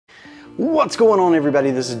What's going on,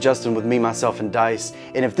 everybody? This is Justin with Me, Myself, and Dice,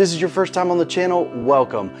 and if this is your first time on the channel,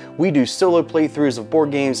 welcome. We do solo playthroughs of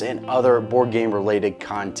board games and other board game related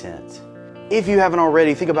content. If you haven't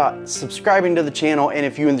already, think about subscribing to the channel, and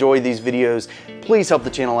if you enjoy these videos, please help the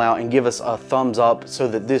channel out and give us a thumbs up so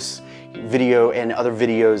that this video and other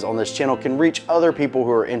videos on this channel can reach other people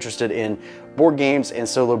who are interested in board games and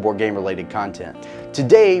solo board game related content.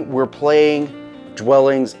 Today we're playing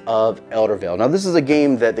Dwellings of Eldervale. Now, this is a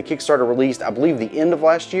game that the Kickstarter released, I believe, the end of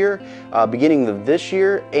last year, beginning of this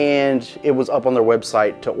year, and it was up on their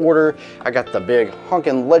website to order. I got the big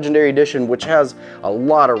honkin' Legendary Edition, which has a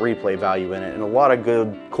lot of replay value in it and a lot of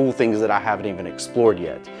good, cool things that I haven't even explored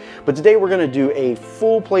yet. But today we're going to do a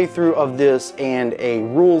full playthrough of this and a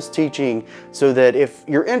rules teaching, so that if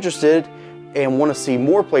you're interested and want to see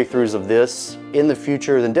more playthroughs of this in the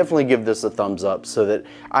future, then definitely give this a thumbs up so that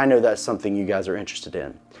I know that's something you guys are interested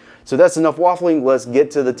in. So that's enough waffling. Let's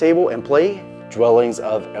get to the table and play Dwellings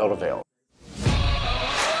of Eldervale.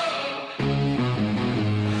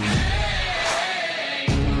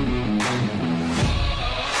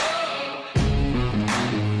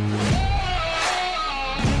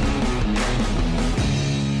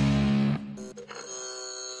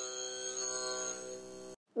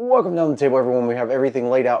 Welcome down the table, everyone. We have everything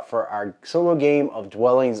laid out for our solo game of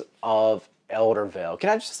Dwellings of Eldervale. Can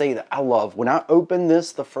I just say that I love, when I opened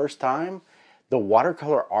this the first time, the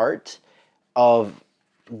watercolor art of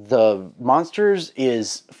the monsters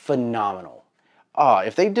is phenomenal.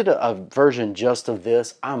 If they did a version just of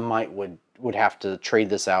this, I would have to trade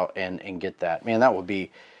this out and get that. Man, that would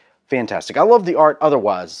be fantastic. I love the art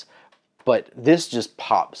otherwise, but this just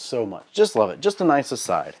pops so much. Just love it. Just a nice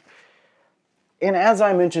aside. And as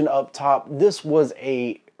I mentioned up top, this was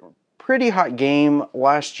a pretty hot game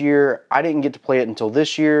last year. I didn't get to play it until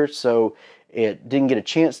this year, so it didn't get a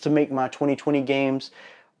chance to make my 2020 games.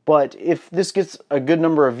 But if this gets a good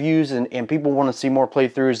number of views and people want to see more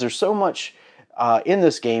playthroughs, there's so much in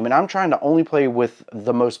this game, and I'm trying to only play with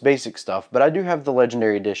the most basic stuff, but I do have the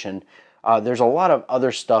Legendary Edition. There's a lot of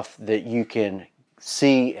other stuff that you can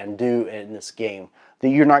see and do in this game that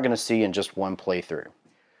you're not going to see in just one playthrough.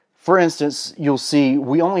 For instance, you'll see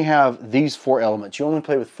we only have these 4 elements. You only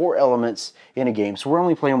play with 4 elements in a game, so we're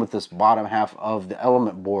only playing with this bottom half of the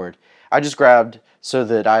element board. I just grabbed, so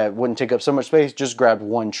that I wouldn't take up so much space, just grabbed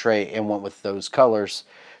one tray and went with those colors.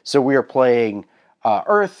 So we are playing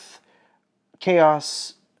Earth,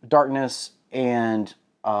 Chaos, Darkness, and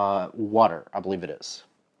Water, I believe it is.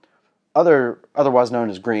 Otherwise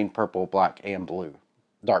known as green, purple, black, and blue,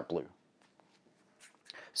 dark blue.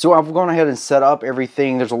 So I've gone ahead and set up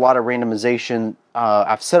everything. There's a lot of randomization.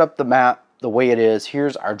 I've set up the map the way it is.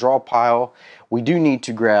 Here's our draw pile. We do need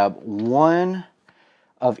to grab 1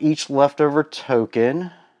 of each leftover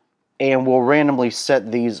token, and we'll randomly set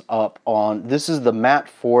these up on, this is the mat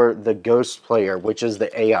for the ghost player, which is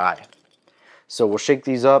the AI. So we'll shake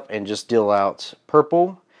these up and just deal out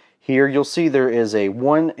purple. Here you'll see there is a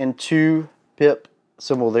 1 and 2 pip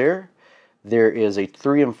symbol there. There is a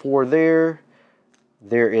 3 and 4 there.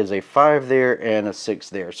 There is a 5 there and a 6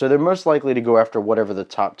 there. So they're most likely to go after whatever the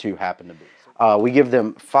top 2 happen to be. We give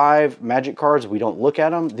them 5 magic cards. We don't look at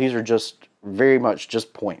them. These are just very much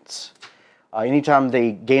just points. Anytime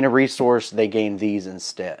they gain a resource, they gain these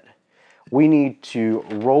instead. We need to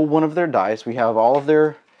roll one of their dice. We have all of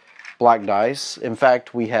their black dice. In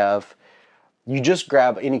fact, we have, you just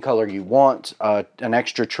grab any color you want, an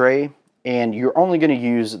extra tray. And you're only going to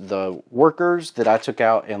use the workers that I took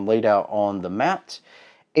out and laid out on the mat,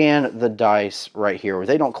 and the dice right here, where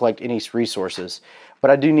they don't collect any resources.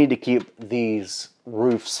 But I do need to keep these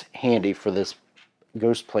roofs handy for this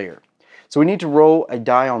ghost player. So we need to roll a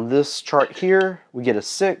die on this chart here. We get a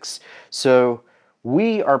 6. So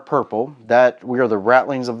we are purple. That we are the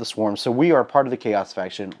Rattlings of the Swarm. So we are part of the Chaos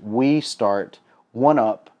faction. We start 1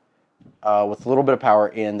 up with a little bit of power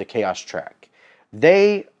in the Chaos track.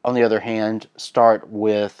 They, on the other hand, start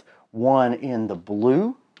with 1 in the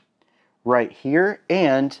blue right here,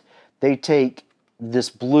 and they take this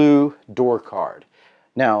blue door card.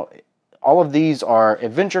 Now, all of these are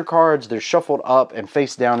adventure cards. They're shuffled up and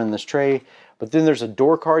face down in this tray, but then there's a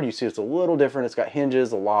door card. You see it's a little different. It's got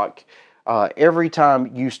hinges, a lock. Every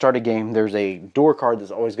time you start a game, there's a door card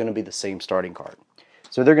that's always going to be the same starting card.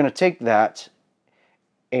 So they're going to take that,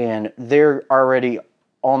 and they're already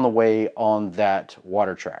on the way on that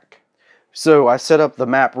water track. So I set up the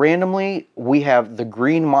map randomly. We have the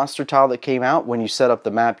green monster tile that came out. When you set up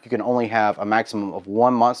the map, you can only have a maximum of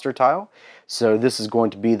 1 monster tile. So this is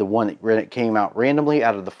going to be the one that came out randomly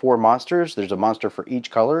out of the 4 monsters. There's a monster for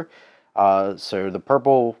each color. So the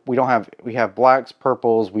purple, we have blacks,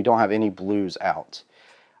 purples, we don't have any blues out.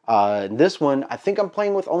 This one, I think I'm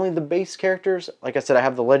playing with only the base characters. Like I said, I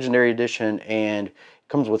have the Legendary Edition, and it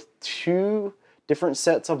comes with 2 different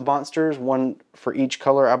sets of monsters, one for each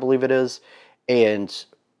color, I believe it is. And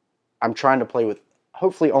I'm trying to play with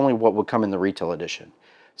hopefully only what would come in the retail edition.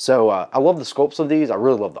 So I love the sculpts of these. I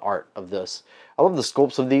really love the art of this. I love the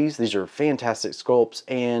sculpts of these. These are fantastic sculpts,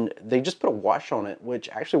 and they just put a wash on it, which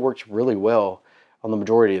actually works really well on the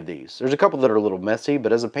majority of these. There's a couple that are a little messy,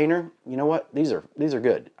 but as a painter, you know what? These are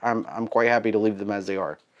good. I'm quite happy to leave them as they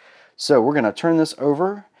are. So we're going to turn this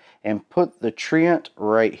over and put the treant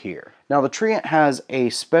right here. Now the treant has a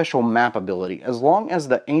special map ability. As long as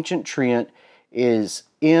the ancient treant is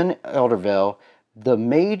in Eldervale, the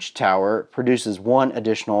Mage Tower produces 1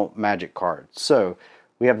 additional magic card. So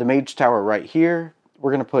we have the Mage Tower right here.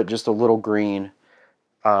 We're going to put just a little green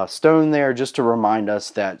stone there just to remind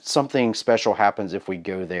us that something special happens if we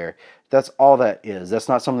go there. That's all that is. That's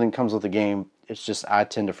not something that comes with the game. It's just I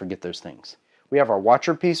tend to forget those things. We have our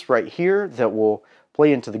Watcher piece right here that will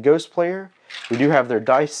play into the Ghost player. We do have their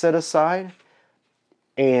dice set aside,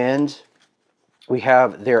 and we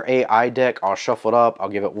have their AI deck. I'll shuffle it up. I'll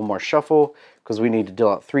give it one more shuffle because we need to deal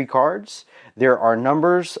out 3 cards. There are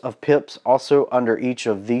numbers of pips also under each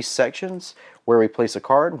of these sections where we place a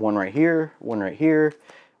card. 1 right here, 1 right here,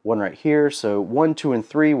 1 right here. So 1, 2, and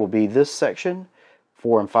 3 will be this section.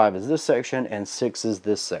 4 and 5 is this section, and 6 is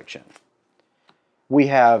this section. We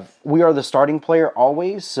are the starting player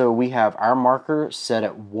always, so we have our marker set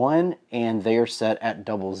at 1 and they are set at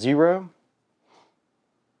 00.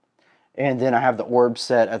 And then I have the orb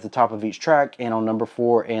set at the top of each track and on number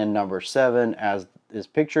 4 and number 7 as is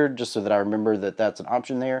pictured, just so that I remember that that's an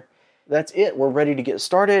option there. That's it. We're ready to get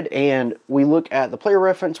started, and we look at the player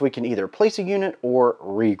reference. We can either place a unit or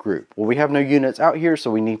regroup. Well, we have no units out here, so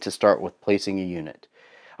we need to start with placing a unit.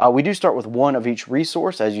 We do start with 1 of each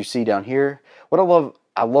resource, as you see down here. What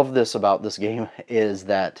I love this about this game is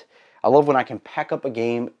that I love when I can pack up a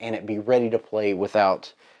game and it be ready to play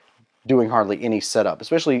without doing hardly any setup,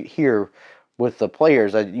 especially here with the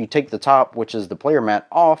players. You take the top, which is the player mat,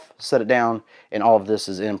 off, set it down, and all of this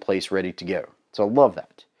is in place ready to go. So I love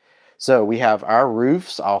that. So we have our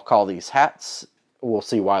roofs. I'll call these hats. We'll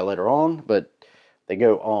see why later on, but they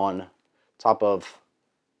go on top of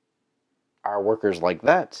our workers like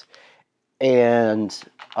that. And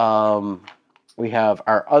we have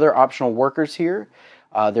our other optional workers here.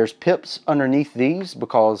 There's pips underneath these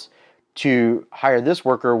because to hire this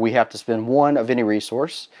worker, we have to spend 1 of any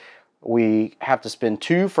resource. We have to spend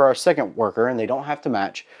 2 for our second worker, and they don't have to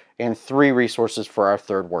match, and 3 resources for our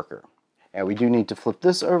third worker. And we do need to flip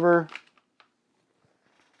this over.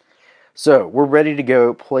 So we're ready to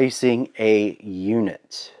go placing a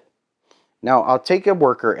unit. Now I'll take a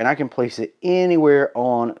worker and I can place it anywhere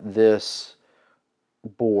on this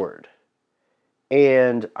board.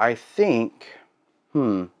 And I think,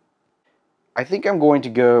 I think I'm going to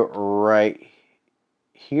go right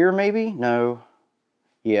here maybe? No.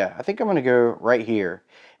 Yeah, I think I'm going to go right here.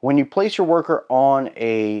 When you place your worker on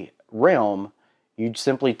a realm, you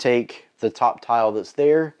simply take the top tile that's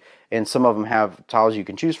there, and some of them have tiles you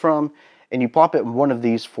can choose from, and you plop it in one of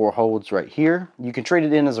these 4 holds right here. You can trade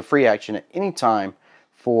it in as a free action at any time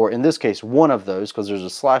for, in this case, 1 of those, because there's a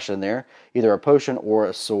slash in there, either a potion or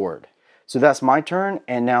a sword. So that's my turn,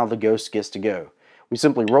 and now the ghost gets to go. We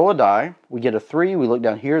simply roll a die, we get a 3, we look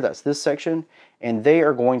down here, that's this section, and they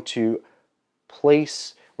are going to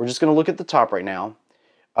place, we're just going to look at the top right now.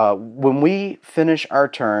 When we finish our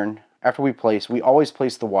turn, after we place, we always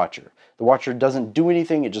place the Watcher. The Watcher doesn't do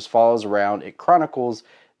anything, it just follows around. It chronicles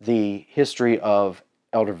the history of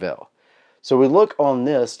Eldervale. So we look on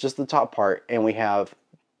this, just the top part, and we have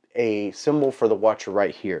a symbol for the Watcher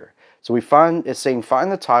right here. So we find, it's saying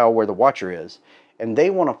find the tile where the Watcher is, and they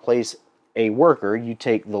want to place a worker. You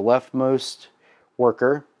take the leftmost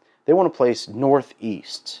worker, they want to place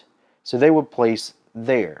northeast. So they would place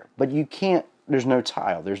there, but you can't, there's no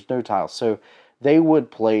tile, so they would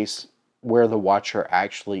place where the Watcher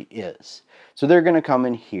actually is. So they're going to come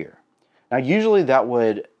in here. Now usually that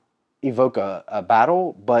would evoke a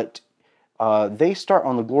battle, but they start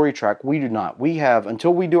on the glory track. We do not. We have,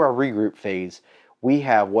 until we do our regroup phase, we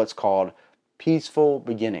have what's called peaceful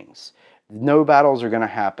beginnings. No battles are going to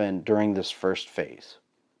happen during this first phase.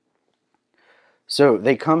 So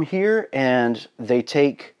they come here and they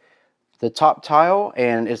take the top tile,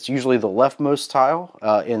 and it's usually the leftmost tile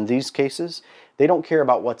in these cases. They don't care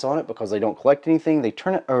about what's on it because they don't collect anything. They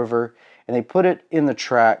turn it over and they put it in the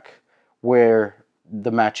track where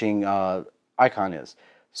the matching icon is.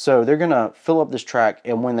 So they're going to fill up this track,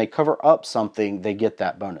 and when they cover up something, they get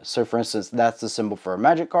that bonus. So for instance, that's the symbol for a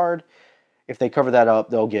magic card. If they cover that up,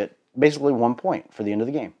 they'll get basically 1 point for the end of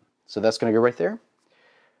the game. So that's going to go right there.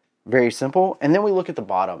 Very simple. And then we look at the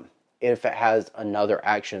bottom. If it has another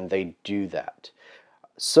action, they do that.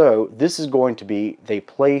 So this is going to be, they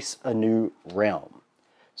place a new realm.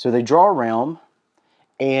 So they draw a realm,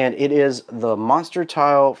 and it is the monster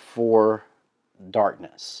tile for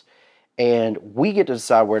darkness. And we get to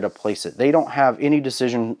decide where to place it. They don't have any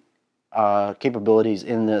decision capabilities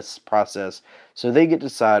in this process, so they get to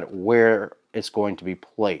decide where it's going to be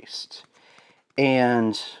placed.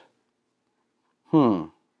 And,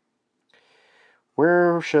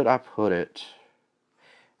 where should I put it?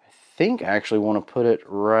 I think I actually want to put it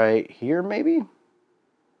right here, maybe?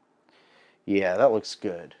 Yeah, that looks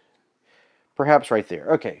good. Perhaps right there.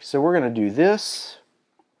 Okay, so we're going to do this.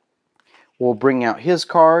 We'll bring out his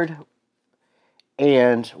card,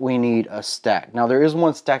 and we need a stack. Now, there is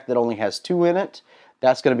one stack that only has 2 in it.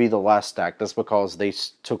 That's going to be the last stack. That's because they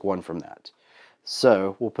took 1 from that.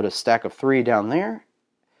 So we'll put a stack of 3 down there,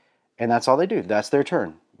 and that's all they do. That's their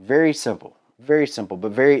turn. Very simple,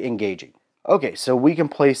 but very engaging. Okay, so we can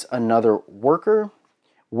place another worker.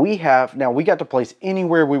 Now we got to place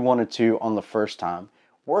anywhere we wanted to on the first time.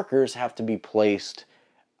 Workers have to be placed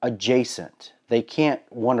adjacent. They can't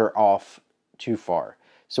wander off too far.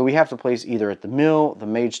 So we have to place either at the mill, the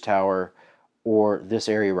mage tower, or this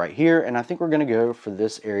area right here. And I think we're going to go for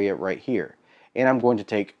this area right here. And I'm going to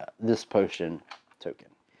take this potion token.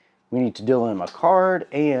 We need to deal them a card,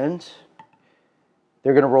 and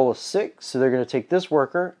they're going to roll a 6. So they're going to take this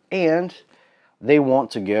worker, and they want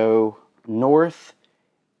to go northwest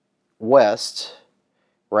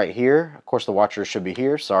right here. Of course, the watcher should be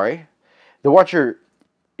here. Sorry. The watcher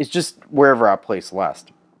is just wherever I place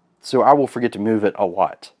last. So I will forget to move it a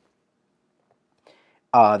lot.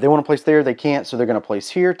 They want to place there. They can't, so they're going to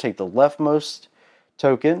place here. Take the leftmost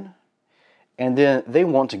token. And then they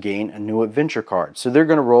want to gain a new adventure card. So they're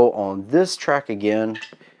going to roll on this track again.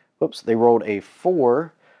 Whoops, they rolled a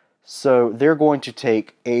 4. So they're going to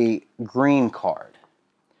take a green card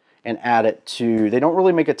and add it to, they don't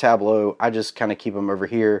really make a tableau. I just kind of keep them over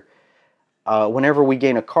here. Whenever we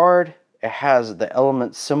gain a card, it has the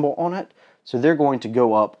element symbol on it. So they're going to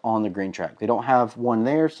go up on the green track. They don't have one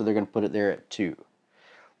there, so they're going to put it there at 2.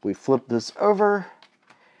 We flip this over,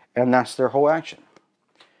 and that's their whole action.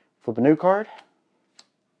 Flip a new card.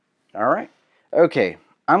 All right. Okay.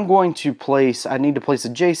 I'm going to place, I need to place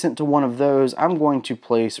adjacent to one of those. I'm going to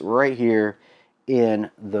place right here in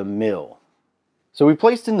the mill. So we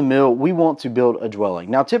placed in the mill, we want to build a dwelling.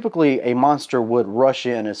 Now typically a monster would rush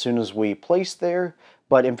in as soon as we place there,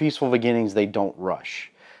 but in Peaceful Beginnings they don't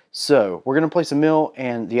rush. So we're going to place a mill,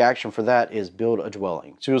 and the action for that is build a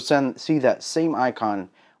dwelling. So you'll see that same icon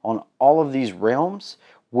on all of these realms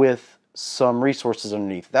with some resources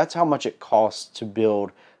underneath. That's how much it costs to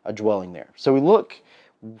build a dwelling there. So we look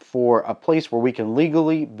for a place where we can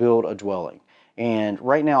legally build a dwelling. And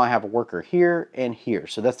right now I have a worker here and here.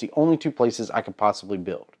 So that's the only 2 places I could possibly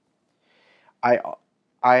build. I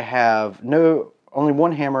have only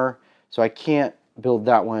 1 hammer, so I can't build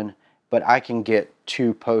that one, but I can get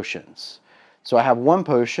 2 potions. So I have 1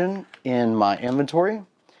 potion in my inventory,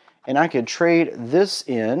 and I could trade this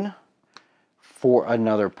in for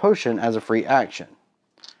another potion as a free action.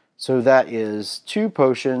 So that is 2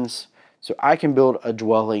 potions, so I can build a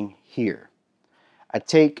dwelling here. I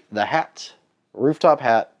take the hat, rooftop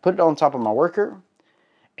hat, put it on top of my worker,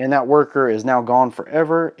 and that worker is now gone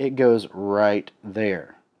forever. It goes right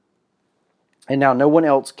there. And now no one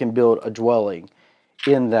else can build a dwelling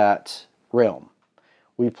in that realm.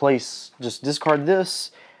 We just discard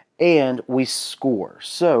this, and we score.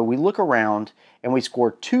 So we look around, and we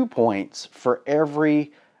score 2 points for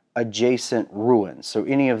every adjacent ruin. So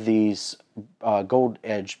any of these gold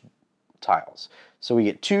edge tiles. So we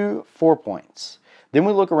get 4 points. Then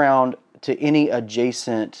we look around to any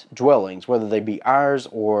adjacent dwellings, whether they be ours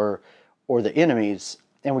or the enemies,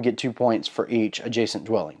 and we get 2 points for each adjacent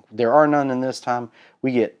dwelling. There are none in this time.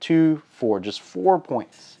 We get 2, 4, just 4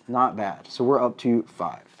 points. Not bad. So we're up to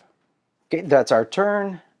 5. Okay, that's our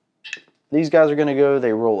turn. These guys are going to go,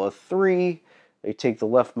 they roll a 3, they take the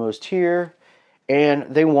leftmost here, and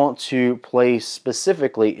they want to place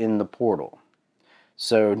specifically in the portal.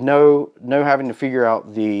 So no having to figure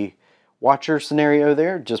out the watcher scenario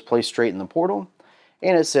there, just place straight in the portal.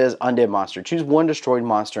 And it says undead monster. Choose 1 destroyed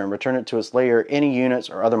monster and return it to its lair. Any units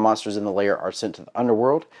or other monsters in the lair are sent to the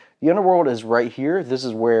underworld. The underworld is right here. This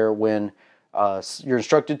is where when you're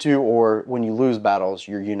instructed to, or when you lose battles,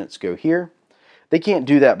 your units go here. They can't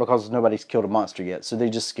do that because nobody's killed a monster yet, so they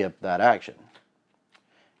just skip that action.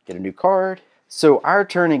 Get a new card. So our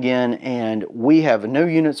turn again, and we have no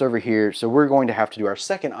units over here, so we're going to have to do our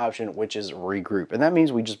second option, which is regroup. And that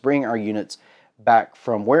means we just bring our units back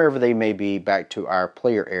from wherever they may be back to our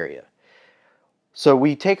player area. So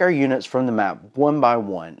we take our units from the map one by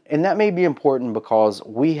one, and that may be important because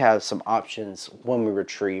we have some options when we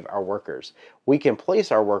retrieve our workers. We can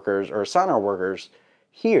place our workers or assign our workers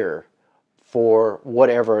here for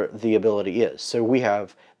whatever the ability is. So we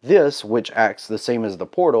have this, which acts the same as the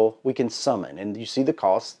portal, we can summon. And you see the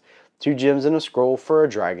cost: 2 gems and a scroll for a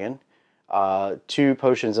dragon, 2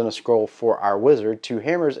 potions and a scroll for our wizard, 2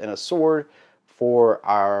 hammers and a sword for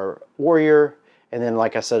our warrior, and then,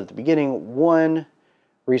 like I said at the beginning, 1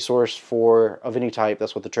 resource of any type.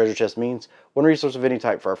 That's what the treasure chest means. 1 resource of any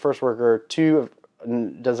type for our first worker, 2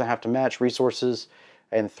 doesn't have to match resources,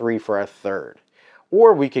 and 3 for our third.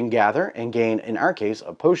 Or we can gather and gain, in our case,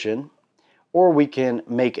 a potion, or we can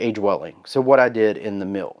make a dwelling. So what I did in the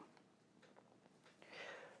mill.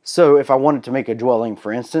 So if I wanted to make a dwelling,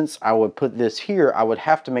 for instance, I would put this here. I would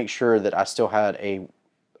have to make sure that I still had a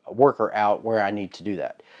worker out where I need to do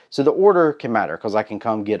that. So the order can matter because I can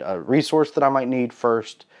come get a resource that I might need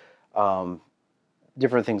first,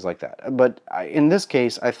 different things like that. But in this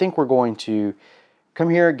case, I think we're going to come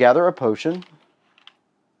here, gather a potion,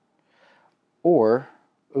 or,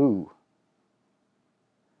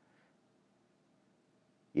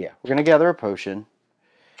 yeah, we're going to gather a potion.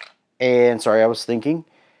 And sorry, I was thinking.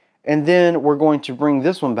 And then we're going to bring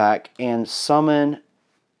this one back and summon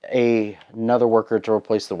another worker to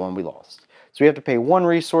replace the one we lost. So we have to pay 1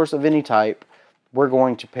 resource of any type. We're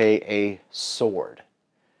going to pay a sword.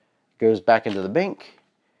 It goes back into the bank.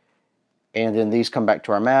 And then these come back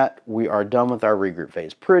to our mat. We are done with our regroup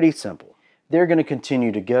phase. Pretty simple. They're going to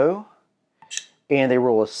continue to go. And they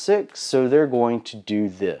roll a 6, so they're going to do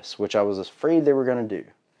this, which I was afraid they were going to do.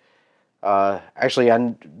 Actually,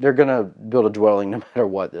 they're going to build a dwelling no matter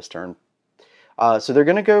what this turn. So they're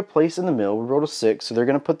going to go place in the mill. We rolled a 6, so they're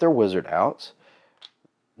going to put their wizard out.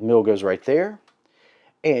 The mill goes right there.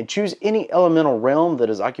 And choose any elemental realm that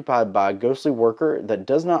is occupied by a ghostly worker that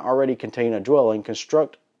does not already contain a dwelling.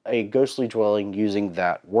 Construct a ghostly dwelling using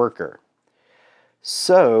that worker.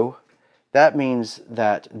 So that means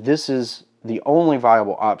that this is the only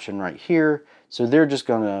viable option right here. So they're just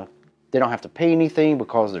gonna, they don't have to pay anything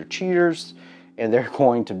because they're cheaters, and they're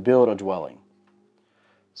going to build a dwelling.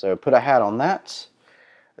 So put a hat on that.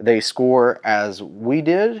 They score as we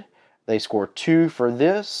did. They score 2 for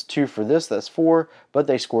this, 2 for this, that's 4, but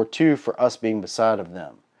they score 2 for us being beside of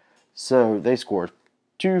them. So they score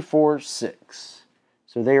 2, 4, 6.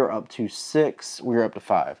 So they are up to 6, we're up to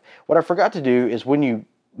 5. What I forgot to do is when you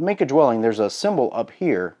make a dwelling, there's a symbol up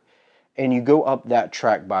here, and you go up that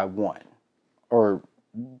track by 1, or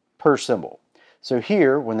per symbol. So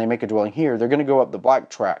here, when they make a dwelling here, they're going to go up the black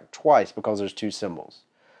track twice because there's 2 symbols.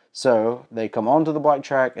 So they come onto the black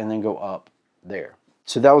track and then go up there.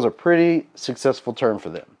 So that was a pretty successful turn for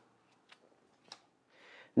them.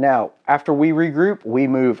 Now, after we regroup, we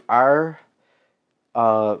move our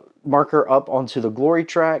marker up onto the glory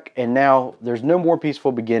track, and now there's no more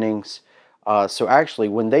peaceful beginnings. So actually,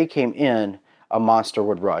 when they came in, a monster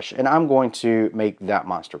would rush, and I'm going to make that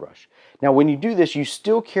monster rush. Now, when you do this, you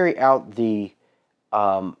still carry out the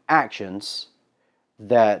actions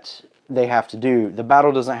that they have to do. The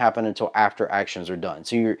battle doesn't happen until after actions are done,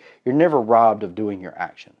 so you're never robbed of doing your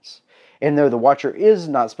actions. And though the Watcher is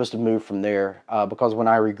not supposed to move from there, because when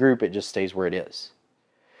I regroup, it just stays where it is.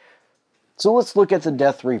 So let's look at the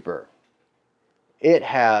Death Reaper. It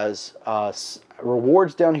has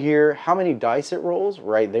rewards down here, how many dice it rolls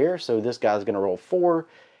right there. So this guy's going to roll 4.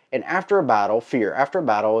 And after a battle, after a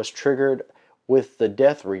battle is triggered with the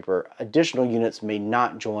Death Reaper, additional units may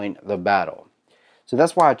not join the battle. So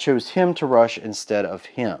that's why I chose him to rush instead of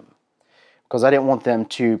him, because I didn't want them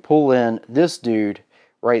to pull in this dude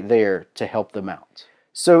right there to help them out.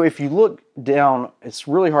 So if you look down, it's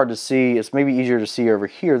really hard to see. It's maybe easier to see over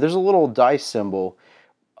here. There's a little dice symbol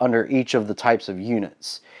under each of the types of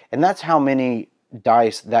units, and that's how many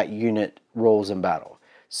dice that unit rolls in battle.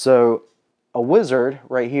 So a wizard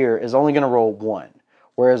right here is only going to roll 1,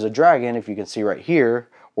 whereas a dragon, if you can see right here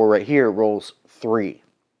or right here, rolls 3.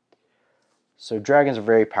 So dragons are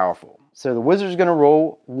very powerful. So the wizard's going to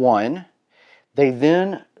roll 1. They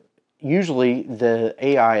then, usually the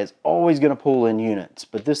AI is always going to pull in units,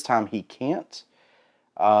 but this time he can't.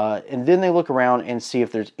 And then they look around and see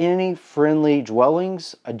if there's any friendly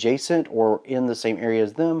dwellings adjacent or in the same area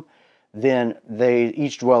as them. Then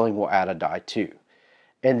each dwelling will add a die too.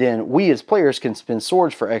 And then we as players can spend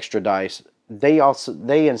swords for extra dice. They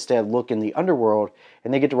instead look in the underworld,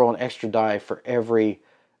 and they get to roll an extra die for every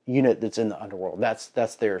unit that's in the underworld.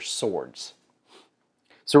 That's their swords.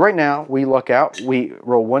 So right now we luck out. We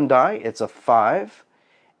roll one die. It's a 5.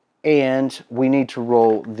 And we need to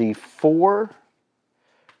roll the 4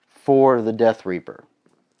 for the Death Reaper.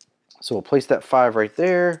 So we'll place that 5 right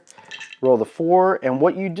there. Roll the 4. And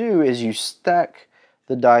what you do is you stack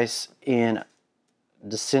the dice in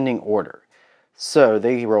descending order. So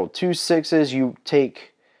they roll 2 6s. You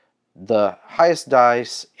take the highest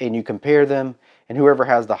dice and you compare them, and whoever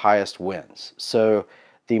has the highest wins. So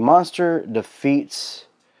the monster defeats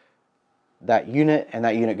that unit, and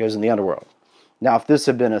that unit goes in the underworld. Now, if this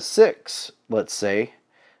had been a 6, let's say,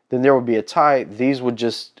 then there would be a tie. These would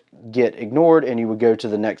just get ignored, and you would go to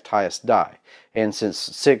the next highest die. And since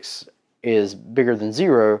 6 is bigger than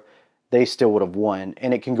 0, they still would have won,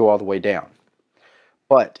 and it can go all the way down.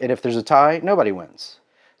 And if there's a tie, nobody wins.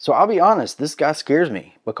 So I'll be honest, this guy scares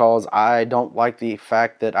me because I don't like the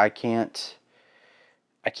fact that I can't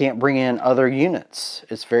bring in other units.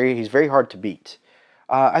 He's very hard to beat.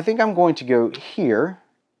 I think I'm going to go here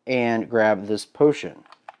and grab this potion.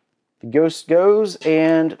 The ghost goes,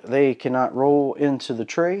 and they cannot roll into the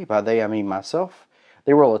tray. By they, I mean myself.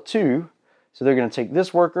 They roll a 2, so they're going to take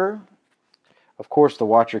this worker. Of course, the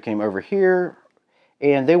Watcher came over here,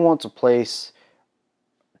 and they want to place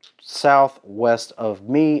southwest of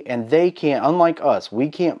me, and they can't, unlike us, we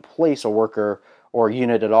can't place a worker or a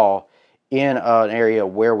unit at all in an area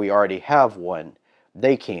where we already have one.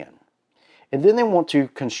 They can. And then they want to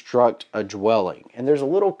construct a dwelling, and there's a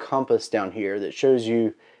little compass down here that shows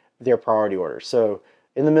you their priority order. So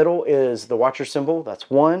in the middle is the Watcher symbol, that's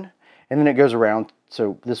 1, and then it goes around,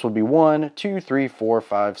 so this would be 1, 2, 3, 4,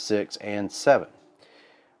 5, 6, and 7.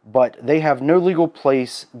 But they have no legal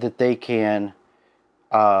place that they can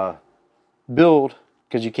build,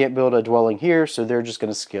 because you can't build a dwelling here, so they're just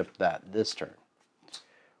going to skip that this turn,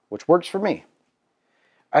 which works for me.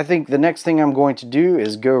 I think the next thing I'm going to do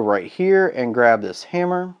is go right here and grab this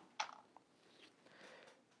hammer.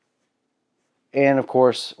 And of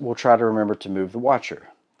course, we'll try to remember to move the Watcher.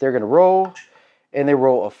 They're going to roll, and they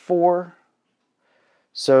roll a 4.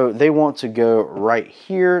 So they want to go right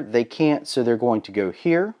here. They can't, so they're going to go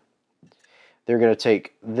here. They're going to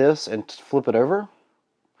take this and flip it over.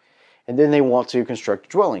 And then they want to construct a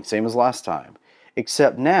dwelling, same as last time.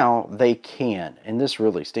 Except now they can, and this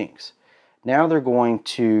really stinks. Now they're going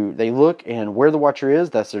to, they look, and where the Watcher is,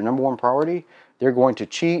 that's their number 1 priority. They're going to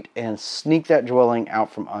cheat and sneak that dwelling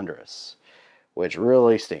out from under us, which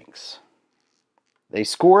really stinks. They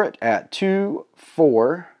score it at 2,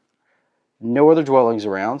 4. No other dwellings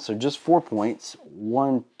around, so just 4 points.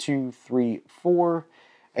 1, 2, 3, 4.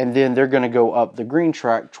 And then they're going to go up the green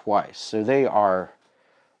track twice. So they are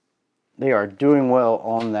doing well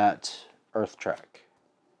on that earth track.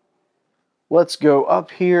 Let's go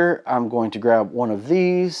up here. I'm going to grab one of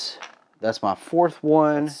these. That's my 4th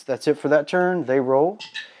one. That's it for that turn. They roll.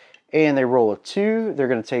 And they roll a 2. They're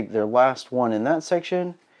going to take their last one in that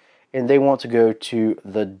section. And they want to go to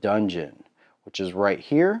the dungeon, which is right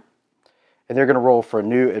here. And they're going to roll for a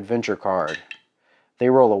new adventure card. They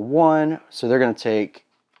roll a 1, so they're going to take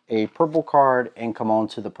a purple card and come on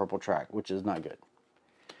to the purple track, which is not good.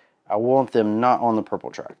 I want them not on the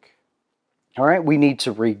purple track. All right, we need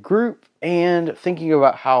to regroup, and thinking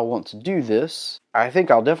about how I want to do this, I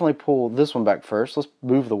think I'll definitely pull this one back first. Let's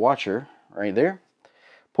move the Watcher right there.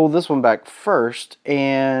 Pull this one back first,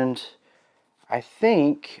 and I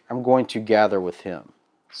think I'm going to gather with him.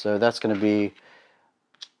 So that's going to be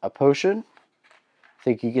a potion. I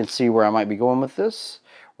think you can see where I might be going with this.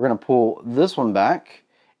 We're going to pull this one back,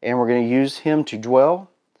 and we're going to use him to dwell.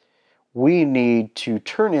 We need to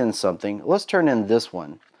turn in something. Let's turn in this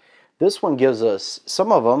one. This one gives us,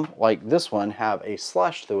 some of them, like this one, have a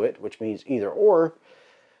slash through it, which means either or.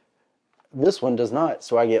 This one does not,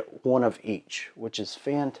 so I get 1 of each, which is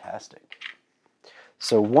fantastic.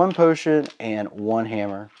 So 1 potion and 1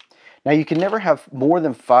 hammer. Now you can never have more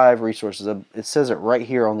than 5 resources. It says it right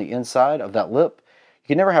here on the inside of that lip. You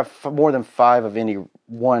can never have more than 5 of any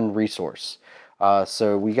one resource.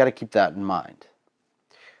 So we got to keep that in mind.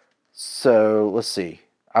 So let's see.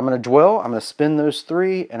 I'm going to dwell. I'm going to spin those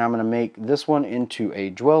 3, and I'm going to make this one into a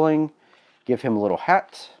dwelling. Give him a little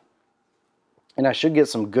hat. And I should get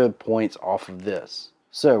some good points off of this.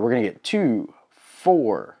 So we're going to get 2,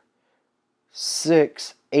 4,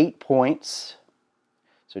 6, 8 points.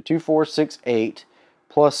 So 2, 4, 6, 8.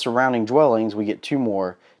 Plus surrounding dwellings, we get 2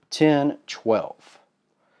 more. 10, 12.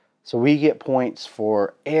 So we get points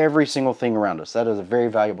for every single thing around us. That is a very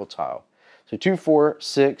valuable tile. So 2, 4,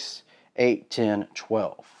 6, 8, 10,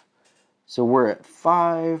 12. So we're at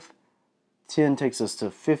 5. 10 takes us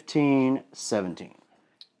to 15, 17.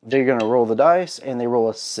 They're going to roll the dice, and they roll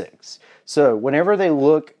a 6. So whenever they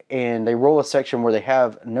look and they roll a section where they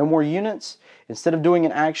have no more units, instead of doing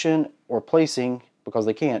an action or placing, because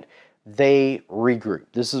they can't, they regroup.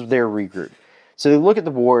 This is their regroup. So they look at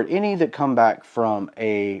the board. Any that come back from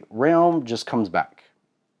a realm just comes back.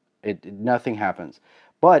 Nothing happens.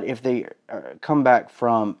 But if they come back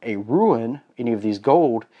from a ruin, any of these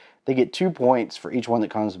gold, they get 2 points for each one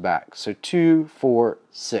that comes back. So 2, 4,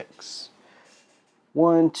 6.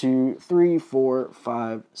 1, 2, 3, 4,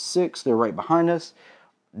 5, 6. They're right behind us.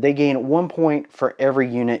 They gain 1 point for every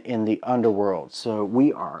unit in the underworld. So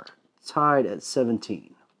we are tied at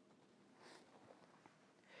 17.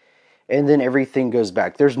 And then everything goes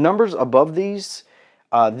back. There's numbers above these.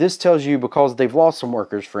 This tells you because they've lost some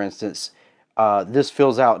workers, for instance, this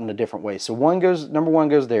fills out in a different way. So number one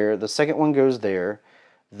goes there, the second one goes there,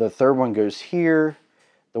 the third one goes here,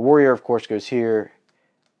 the warrior, of course, goes here,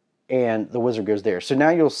 and the wizard goes there. So now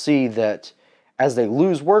you'll see that as they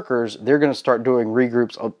lose workers, they're going to start doing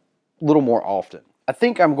regroups a little more often. I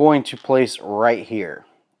think I'm going to place right here.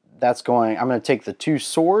 I'm going to take the 2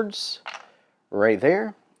 swords right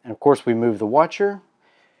there. And of course we move the watcher.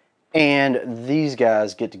 And these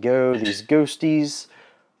guys get to go, these ghosties.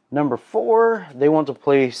 Number 4, they want to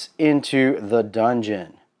place into the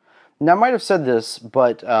dungeon. Now I might have said this,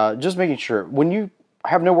 but just making sure, when you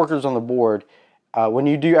have no workers on the board, after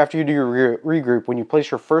you do your regroup, when you place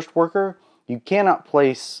your first worker, you cannot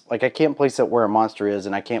place, like I can't place it where a monster is,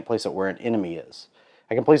 and I can't place it where an enemy is.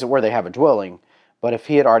 I can place it where they have a dwelling, but if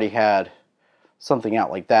he had already had something out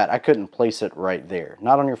like that, I couldn't place it right there.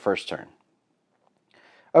 Not on your first turn.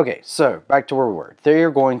 Okay, so back to where we were. They are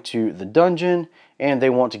going to the dungeon, and they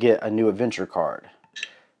want to get a new adventure card.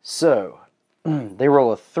 So, they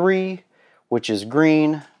roll a 3, which is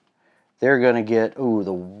green. They're going to get,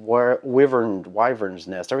 the wyvern's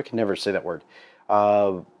nest. I can never say that word.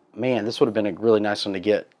 Man, this would have been a really nice one to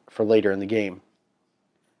get for later in the game.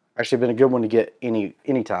 Actually, been a good one to get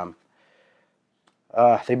anytime.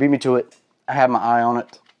 They beat me to it. I have my eye on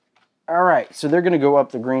it. Alright, so they're going to go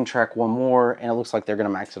up the green track 1 more, and it looks like they're going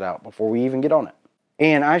to max it out before we even get on it.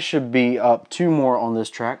 And I should be up 2 more on this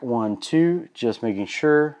track. 1, 2, just making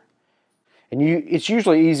sure. And it's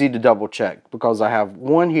usually easy to double check because I have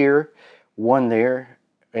 1 here, 1 there,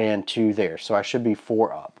 and 2 there. So I should be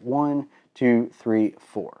 4 up. 1, 2, 3,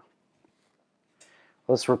 4.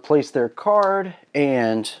 Let's replace their card,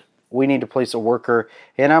 and we need to place a worker.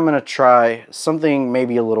 And I'm going to try something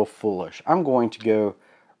maybe a little foolish. I'm going to go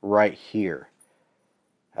right here.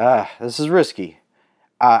 This is risky.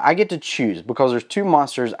 I get to choose because there's 2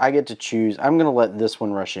 monsters. I get to choose. I'm going to let this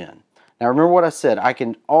one rush in. Now remember what I said. I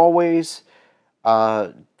can always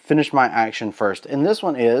finish my action first. And this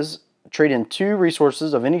one is trade in 2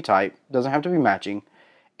 resources of any type. Doesn't have to be matching.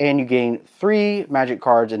 And you gain 3 magic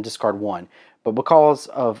cards and discard 1. But because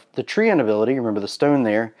of the tree ability, remember the stone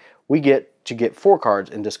there, we get to get 4 cards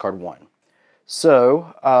and discard 1.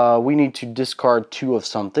 So we need to discard 2 of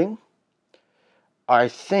something. I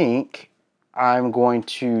think I'm going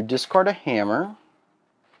to discard a hammer.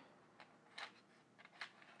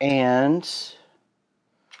 And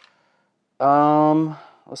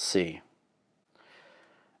let's see.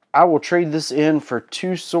 I will trade this in for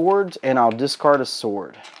 2 swords, and I'll discard a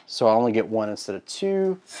sword. So I only get 1 instead of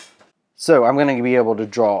 2. So I'm going to be able to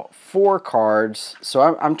draw 4 cards. So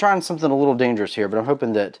I'm trying something a little dangerous here, but I'm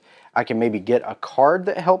hoping that I can maybe get a card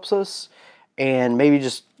that helps us, and maybe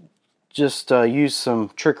just use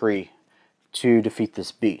some trickery to defeat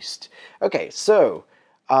this beast. Okay, so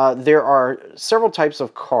there are several types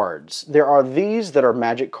of cards. There are these that are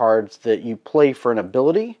magic cards that you play for an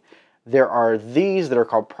ability. There are these that are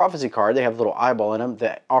called prophecy card. They have a little eyeball in them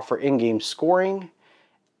that offer in-game scoring.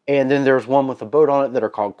 And then there's one with a boat on it that are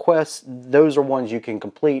called quests. Those are ones you can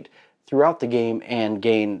complete throughout the game and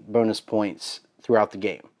gain bonus points throughout the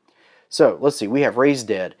game. So let's see, we have Raise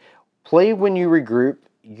Dead. Play when you regroup.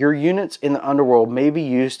 Your units in the underworld may be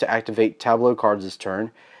used to activate tableau cards this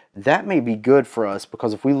turn. That may be good for us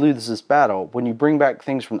because if we lose this battle, when you bring back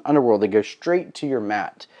things from the underworld, they go straight to your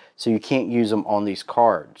mat. So you can't use them on these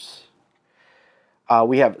cards.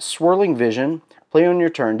 We have Swirling Vision. Play on your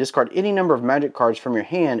turn. Discard any number of magic cards from your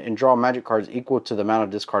hand and draw magic cards equal to the amount of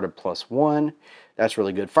discarded +1. That's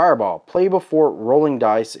really good. Fireball. Play before rolling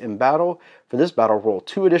dice in battle. For this battle, roll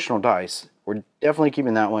 2 additional dice. We're definitely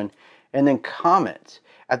keeping that one. And then Comet.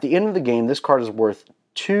 At the end of the game, this card is worth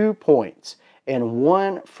 2 points and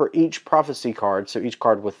 1 for each prophecy card. So each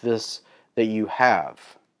card with this that you have.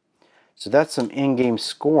 So that's some in-game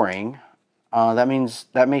scoring. That means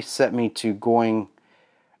that may set me to going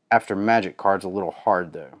after magic cards a little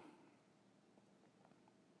hard though.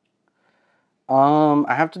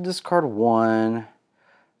 I have to discard 1.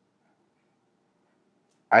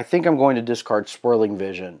 I think I'm going to discard Swirling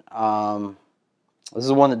Vision. This is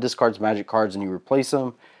the one that discards magic cards and you replace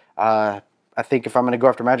them. I think if I'm going to go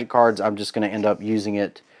after magic cards, I'm just going to end up using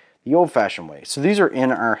it the old-fashioned way. So these are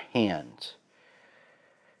in our hand.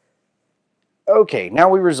 Okay, now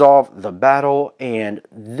we resolve the battle, and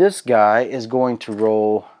this guy is going to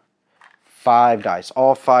roll 5 dice,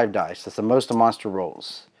 all 5 dice. That's the most a monster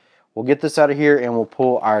rolls. We'll get this out of here and we'll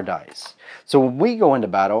pull our dice. So when we go into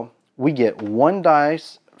battle, we get 1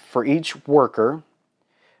 dice for each worker.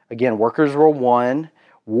 Again, workers roll 1,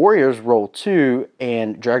 warriors roll 2,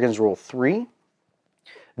 and dragons roll 3.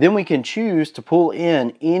 Then we can choose to pull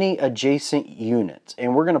in any adjacent units,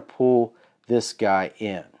 and we're going to pull this guy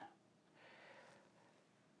in.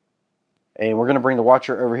 And we're going to bring the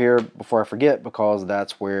Watcher over here before I forget, because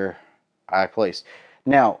that's where I place.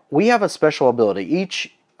 Now, we have a special ability.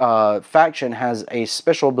 Each faction has a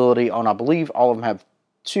special ability on, I believe all of them have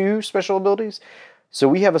 2 special abilities. So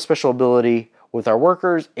we have a special ability with our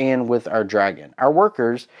workers and with our dragon. Our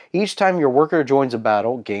workers, each time your worker joins a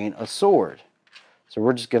battle, gain a sword. So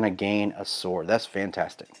we're just going to gain a sword. That's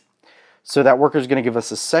fantastic. So that worker is going to give us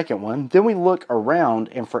a second one. Then we look around,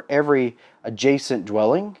 and for every adjacent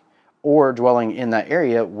dwelling or dwelling in that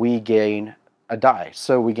area, we gain a die.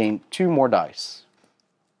 So we gain 2 more dice.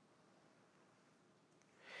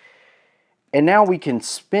 And now we can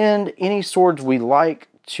spend any swords we like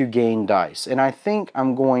to gain dice. And I think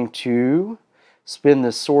I'm going to spin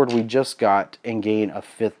this sword we just got and gain a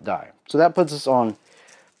 5th die. So that puts us on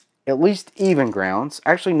at least even grounds.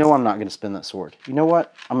 Actually, no, I'm not going to spin that sword. You know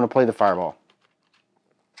what? I'm going to play the fireball.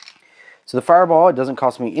 So the fireball, it doesn't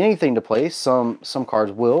cost me anything to play. Some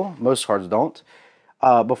cards will. Most cards don't.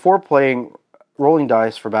 Before playing rolling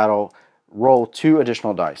dice for battle, roll 2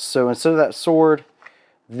 additional dice. So instead of that sword,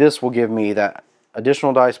 this will give me that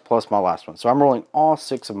additional dice plus my last one. So I'm rolling all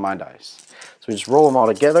 6 of my dice. So we just roll them all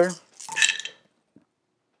together.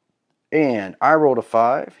 And I rolled a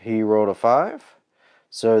 5. He rolled a 5.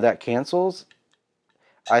 So that cancels.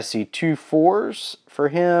 I see 2 4s for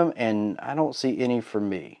him, and I don't see any for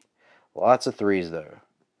me. Lots of 3s though.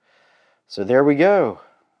 So there we go.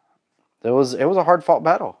 It was a hard-fought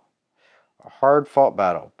battle. A hard-fought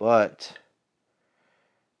battle, but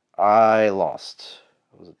I lost.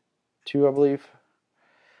 Was it 2, I believe?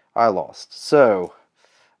 I lost. So,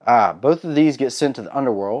 both of these get sent to the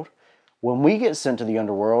underworld. When we get sent to the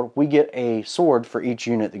underworld, we get a sword for each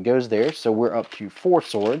unit that goes there. So we're up to 4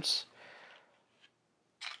 swords.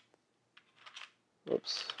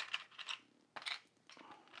 Oops.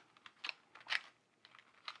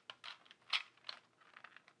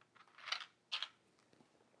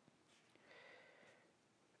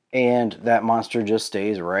 And that monster just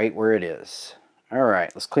stays right where it is.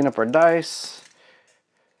 Alright, let's clean up our dice.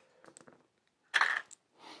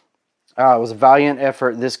 It was a valiant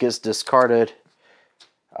effort. This gets discarded.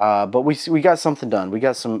 But we got something done. We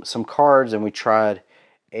got some cards, and we tried.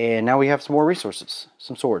 And now we have some more resources.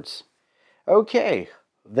 Some swords. Okay.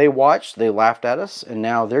 They watched. They laughed at us. And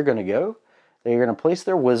now they're going to go. They're going to place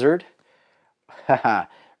their wizard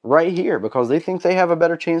right here, because they think they have a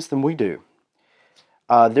better chance than we do.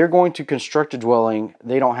 They're going to construct a dwelling.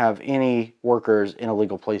 They don't have any workers in a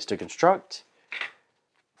legal place to construct.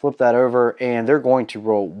 Flip that over, and they're going to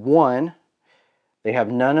roll 1. They have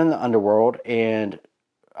none in the underworld, and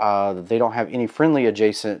they don't have any friendly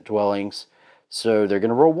adjacent dwellings. So they're going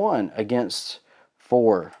to roll 1 against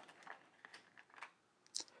 4.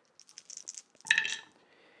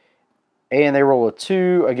 And they roll a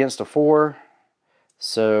 2 against a 4.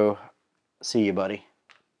 So, see you, buddy.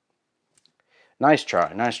 Nice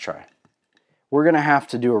try, nice try. We're going to have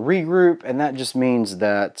to do a regroup, and that just means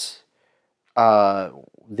that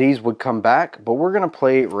these would come back, but we're going to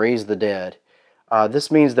play Raise the Dead. This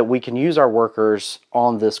means that we can use our workers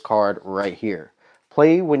on this card right here.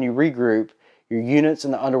 Play when you regroup. Your units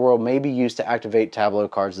in the underworld may be used to activate tableau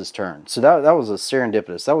cards this turn. So that was a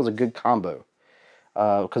serendipitous. That was a good combo.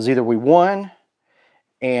 Because either we won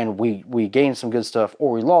and we gained some good stuff,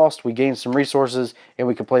 or we lost, we gained some resources, and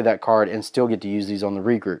we could play that card and still get to use these on the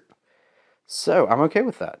regroup. So I'm okay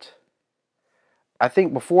with that. I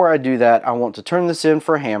think before I do that, I want to turn this in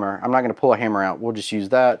for a hammer. I'm not going to pull a hammer out. We'll just use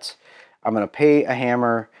that. I'm going to pay a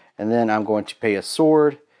hammer, and then I'm going to pay a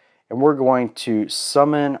sword, and we're going to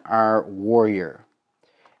summon our warrior.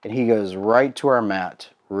 And he goes right to our mat,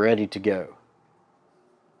 ready to go.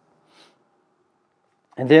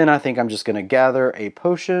 And then I think I'm just going to gather a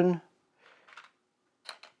potion,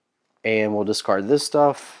 and we'll discard this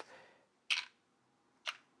stuff.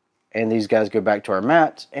 And these guys go back to our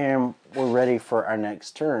mat, and we're ready for our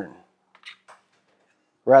next turn.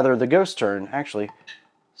 Rather, the ghost turn, actually.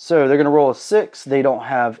 So they're going to roll a 6. They don't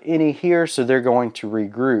have any here, so they're going to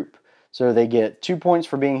regroup. So they get 2 points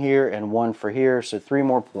for being here and 1 for here, so 3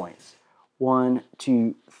 more points. 1,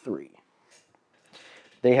 2, 3.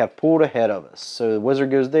 They have pulled ahead of us. So the wizard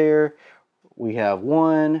goes there. We have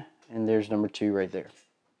 1, and there's number 2 right there.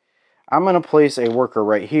 I'm going to place a worker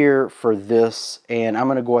right here for this, and I'm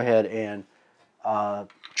going to go ahead and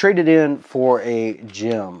trade it in for a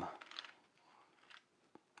gem.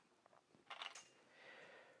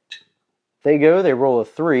 They go, they roll a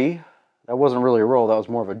 3. That wasn't really a roll, that was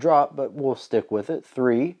more of a drop, but we'll stick with it.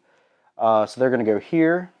 3. So they're going to go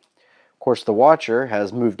here. Of course, the watcher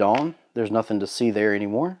has moved on. There's nothing to see there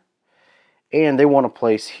anymore. And they want to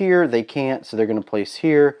place here. They can't, so they're going to place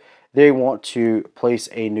here. They want to place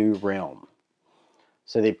a new realm.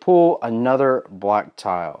 So they pull another black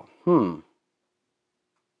tile.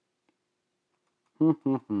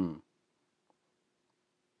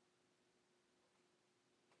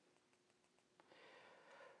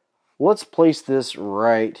 Let's place this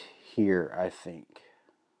right here, I think.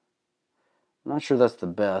 I'm not sure that's the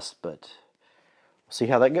best, but we'll see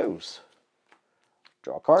how that goes.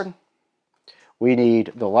 Draw a card. We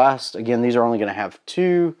need the last, again, these are only going to have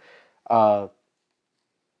 2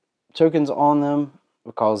 tokens on them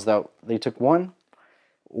because they took 1.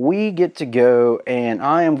 We get to go, and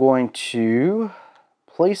I am going to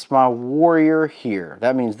place my warrior here.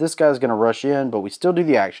 That means this guy's going to rush in, but we still do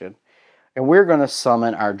the action. And we're going to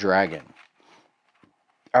summon our dragon.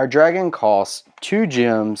 Our dragon costs 2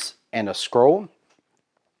 gems and a scroll.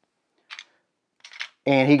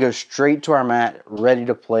 And he goes straight to our mat, ready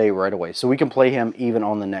to play right away. So we can play him even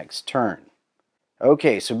on the next turn.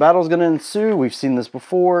 Okay, so battle's going to ensue. We've seen this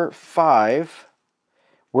before. 5.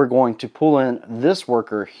 We're going to pull in this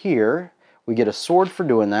worker here. We get a sword for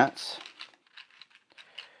doing that.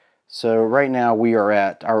 So right now we are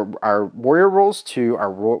at, our warrior rolls 2, our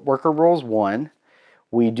worker rolls 1.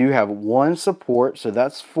 We do have 1 support, so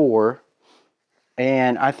that's 4.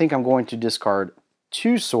 And I think I'm going to discard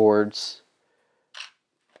 2 swords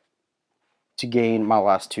to gain my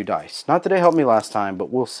last 2 dice. Not that it helped me last time, but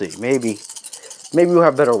we'll see. Maybe we'll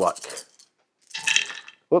have better luck.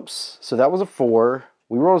 Whoops. So that was a 4.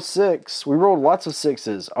 We rolled 6. We rolled lots of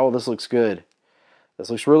 6s. Oh, this looks good. This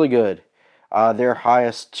looks really good. Their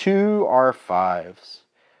highest 2 are 5s.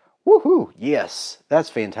 Woohoo! Yes, that's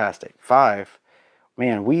fantastic. 5.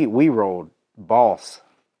 Man, we rolled balls.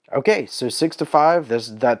 Okay, so 6 to 5.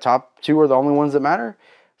 That top 2 are the only ones that matter.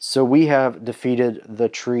 So we have defeated the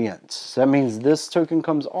treants. So that means this token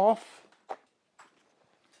comes off.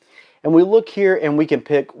 And we look here and we can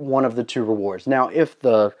pick one of the 2 rewards. Now, if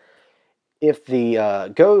the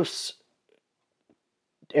ghosts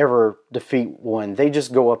ever defeat one, they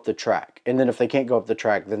just go up the track. And then if they can't go up the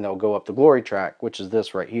track, then they'll go up the glory track, which is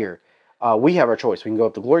this right here. We have our choice. We can go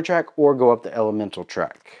up the glory track or go up the elemental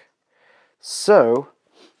track. So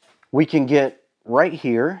we can get right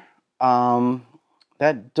here.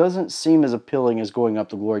 That doesn't seem as appealing as going up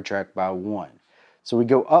the glory track by 1. So we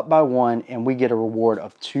go up by 1 and we get a reward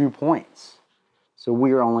of 2 points. So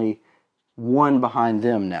we are only 1 behind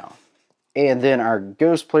them now. And then our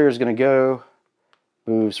ghost player is going to go,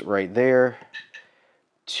 moves right there.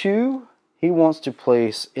 2, he wants to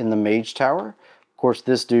place in the mage tower. Of course,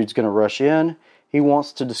 this dude's going to rush in. He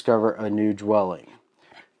wants to discover a new dwelling.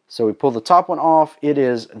 So we pull the top one off. It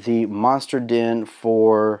is the monster den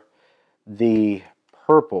for the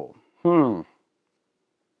purple. I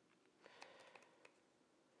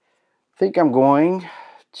think I'm going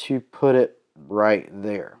to put it right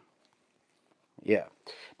there. Yeah.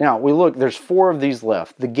 Now, we look, there's 4 of these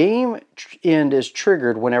left. The game end is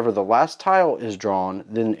triggered whenever the last tile is drawn,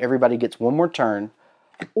 then everybody gets 1 more turn,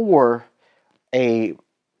 or a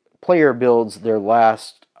player builds their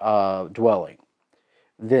last dwelling.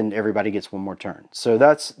 Then everybody gets 1 more turn. So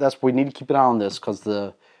that's we need to keep an eye on this because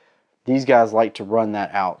these guys like to run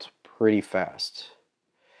that out pretty fast.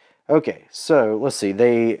 Okay, so let's see.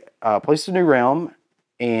 They placed a new realm,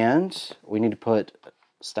 and we need to put a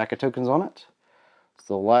stack of tokens on it. It's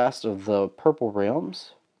the last of the purple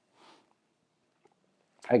realms.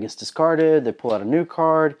 It gets discarded. They pull out a new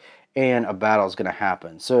card, and a battle is going to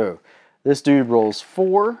happen. So this dude rolls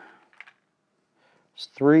 4,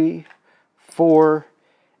 3, 4,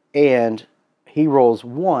 and he rolls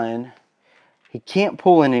 1. He can't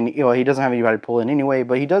pull in any, he doesn't have anybody to pull in anyway,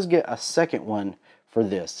 but he does get a second one for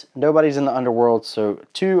this. Nobody's in the underworld, so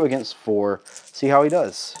 2 against 4. See how he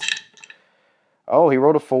does. Oh, he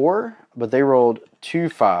rolled a 4, but they rolled 2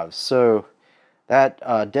 5s. So that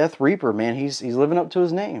Death Reaper, man, he's living up to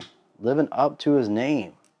his name. Living up to his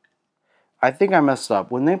name. I think I messed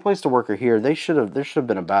up. When they placed a worker here, there should have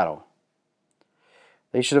been a battle.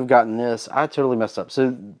 They should have gotten this. I totally messed up.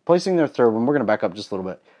 So placing their third one, we're going to back up just a little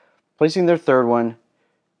bit. Placing their third one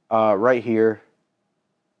right here.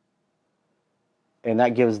 And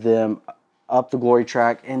that gives them up the glory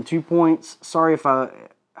track and 2 points. Sorry if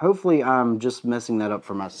hopefully I'm just messing that up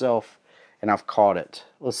for myself and I've caught it.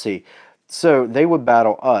 Let's see. So they would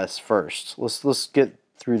battle us first. Let's get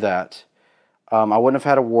through that. I wouldn't have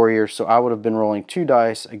had a warrior, so I would have been rolling 2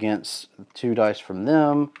 dice against 2 dice from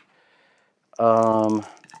them.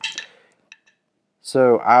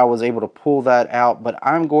 So I was able to pull that out, but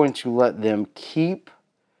I'm going to let them keep.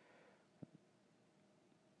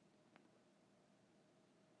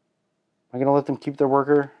 I'm going to let them keep their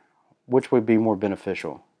worker, which would be more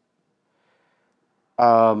beneficial.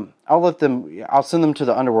 I'll send them to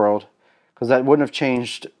the underworld, because that wouldn't have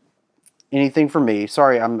changed anything for me.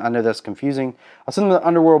 Sorry, I know that's confusing. I'll send them to the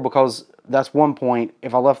underworld because that's 1 point.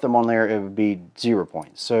 If I left them on there, it would be 0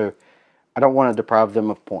 points. So I don't want to deprive them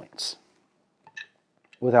of points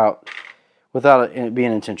without it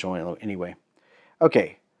being intentional anyway.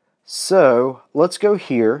 Okay, so let's go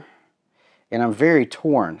here, and I'm very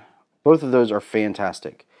torn. Both of those are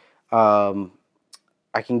fantastic. I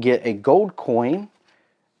can get a gold coin.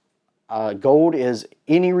 Gold is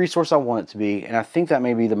any resource I want it to be, and I think that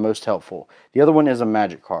may be the most helpful. The other one is a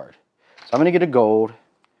magic card. So I'm going to get a gold.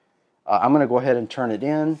 I'm going to go ahead and turn it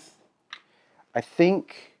in. I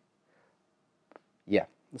think, yeah,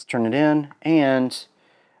 let's turn it in, and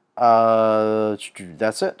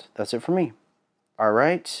that's it. That's it for me. All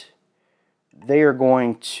right. They are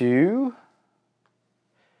going to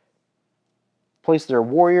place their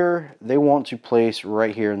warrior. They want to place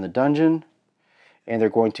right here in the dungeon. And they're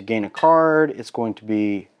going to gain a card. It's going to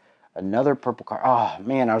be another purple card. Oh,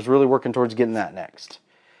 man, I was really working towards getting that next.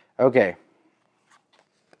 Okay.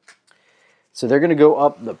 So they're going to go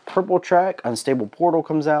up the purple track. Unstable portal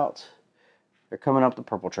comes out. They're coming up the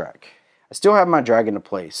purple track. I still have my dragon to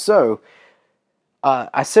play. So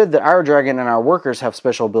I said that our dragon and our workers have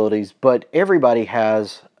special abilities, but everybody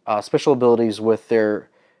has special abilities with their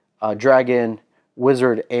dragon,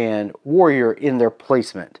 wizard, and warrior in their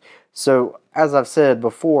placement. So, as I've said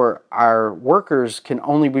before, our workers can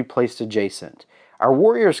only be placed adjacent. Our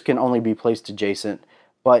warriors can only be placed adjacent,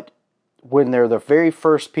 but when they're the very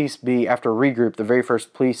first piece after regroup, the very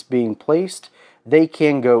first piece being placed, they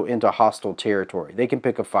can go into hostile territory. They can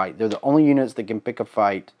pick a fight. They're the only units that can pick a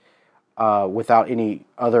fight without any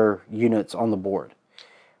other units on the board.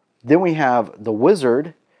 Then we have the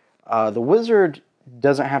wizard. The wizard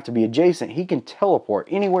doesn't have to be adjacent. He can teleport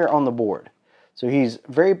anywhere on the board. So he's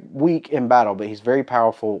very weak in battle, but he's very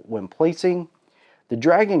powerful when placing. The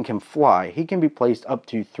dragon can fly. He can be placed up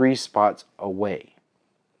to 3 spots away.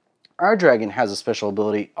 Our dragon has a special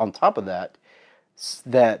ability on top of that,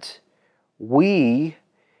 that we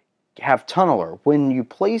have tunneler. When you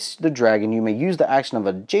place the dragon, you may use the action of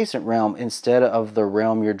adjacent realm instead of the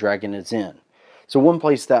realm your dragon is in. So one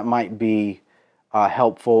place that might be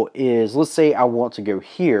helpful is, let's say I want to go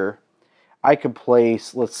here. I could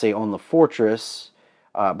place, let's say, on the fortress,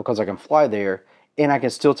 because I can fly there, and I can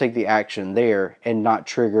still take the action there and not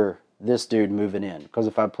trigger this dude moving in. Because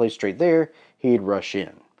if I place straight there, he'd rush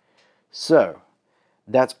in. So,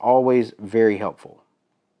 that's always very helpful.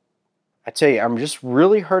 I tell you, I'm just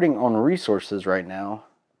really hurting on resources right now.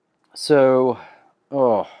 So,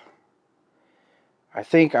 I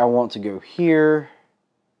think I want to go here.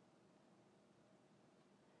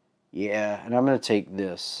 Yeah, and I'm going to take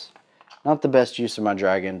this. Not the best use of my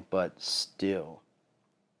dragon, but still.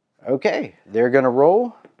 Okay, they're going to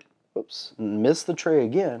roll. Oops, missed the tray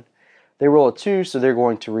again. They roll a 2, so they're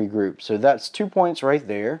going to regroup. So that's 2 points right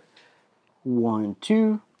there. 1,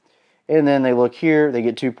 2. And then they look here. They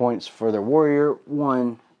get 2 points for their warrior.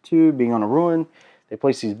 1, 2, being on a ruin. They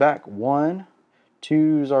place these back. 1,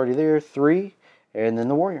 2 is already there. 3, and then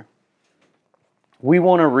the warrior. We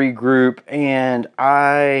want to regroup, and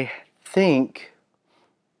I think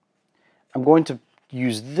I'm going to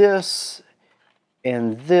use this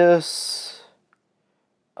and this.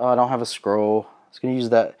 Oh, I don't have a scroll. I was going to use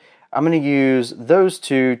that. I'm going to use those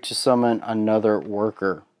 2 to summon another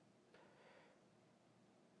worker.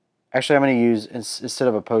 Actually, I'm going to use, instead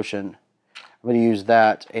of a potion, I'm going to use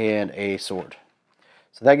that and a sword.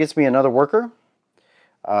 So that gets me another worker.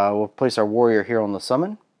 We'll place our warrior here on the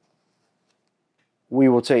summon. We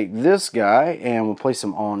will take this guy and we'll place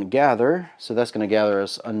him on gather. So that's going to gather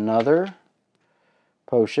us another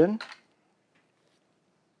potion.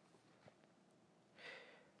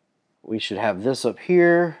 We should have this up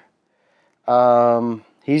here.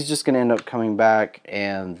 He's just going to end up coming back,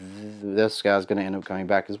 and this guy's going to end up coming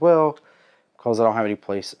back as well, because I don't have any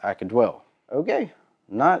place I can dwell. Okay,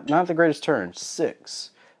 Not the greatest turn.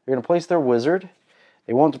 6. They're going to place their wizard.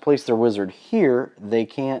 They want to place their wizard here. They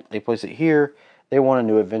can't. They place it here. They want a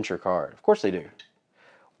new adventure card. Of course they do.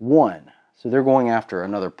 1. So they're going after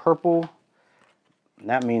another purple. And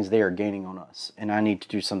that means they are gaining on us. And I need to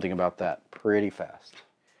do something about that pretty fast.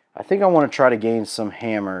 I think I want to try to gain some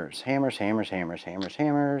hammers. Hammers.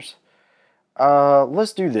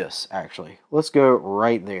 Let's do this, actually. Let's go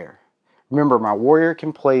right there. Remember, my warrior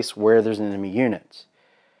can place where there's enemy units.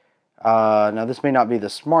 Now, this may not be the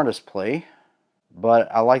smartest play,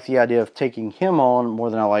 but I like the idea of taking him on more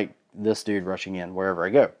than I like this dude rushing in wherever I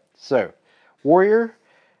go. So, warrior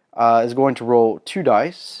is going to roll 2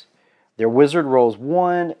 dice. Their wizard rolls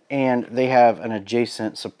 1, and they have an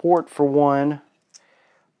adjacent support for 1.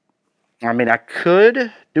 I mean, I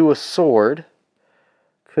could do a sword.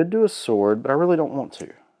 But I really don't want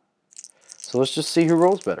to. So let's just see who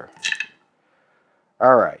rolls better.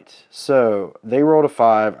 Alright, so they rolled a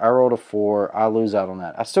 5, I rolled a 4, I lose out on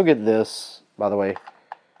that. I still get this, by the way,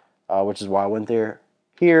 which is why I went there.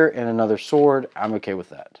 Here, and another sword, I'm okay with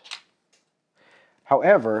that.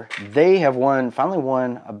 However, they have finally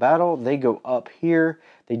won a battle. They go up here.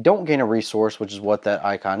 They don't gain a resource, which is what that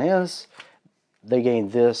icon is. They gain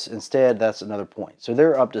this instead. That's another point. So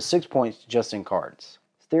they're up to 6 points just in cards.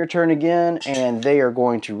 It's their turn again, and they are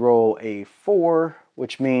going to roll a 4,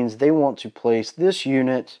 which means they want to place this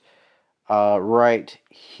unit right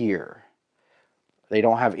here. They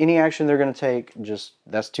don't have any action they're going to take. Just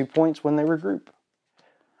that's 2 points when they regroup.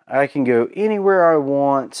 I can go anywhere I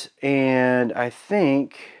want, and I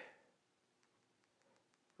think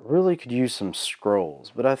really could use some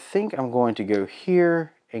scrolls, but I think I'm going to go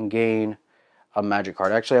here and gain a magic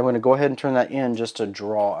card. Actually, I'm going to go ahead and turn that in just to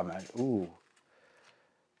draw a magic. Ooh.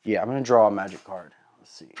 Yeah, I'm going to draw a magic card.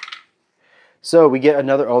 Let's see. So we get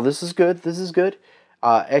another, oh, this is good. This is good.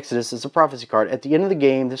 Exodus is a prophecy card. At the end of the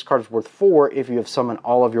game, this card is worth 4 if you have summoned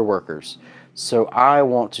all of your workers. So I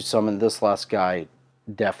want to summon this last guy.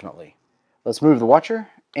 Definitely. Let's move the Watcher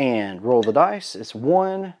and roll the dice. It's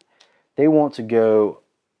 1. They want to go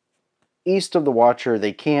east of the Watcher.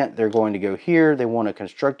 They can't. They're going to go here. They want to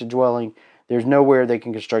construct a dwelling. There's nowhere they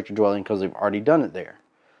can construct a dwelling because they've already done it there.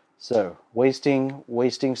 So, wasting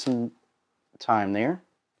some time there.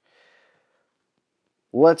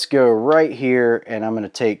 Let's go right here, and I'm going to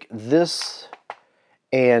take this,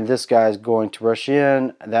 and this guy's going to rush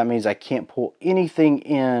in. That means I can't pull anything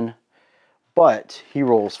in. But he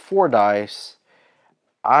rolls 4 dice.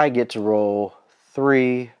 I get to roll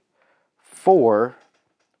 3, 4.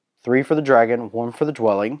 3 for the dragon, 1 for the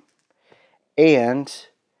dwelling. And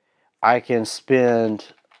I can spend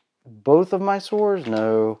both of my swords?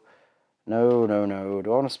 No. Do I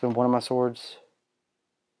want to spend one of my swords?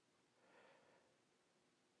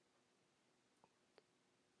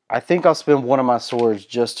 I think I'll spend one of my swords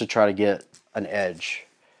just to try to get an edge.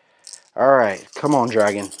 Alright, come on,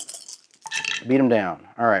 dragon. Beat him down.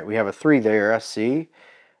 Alright, we have a 3 there, I see.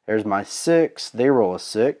 There's my 6. They roll a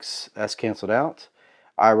 6. That's canceled out.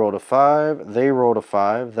 I rolled a 5. They rolled a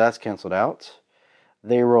 5. That's canceled out.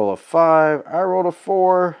 They roll a 5. I rolled a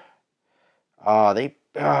 4.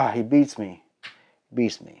 He beats me.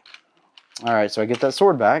 Alright, so I get that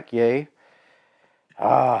sword back. Yay.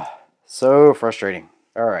 So frustrating.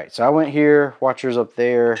 Alright, so I went here. Watcher's up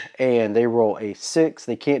there. And they roll a 6.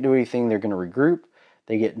 They can't do anything. They're going to regroup.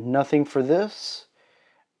 They get nothing for this,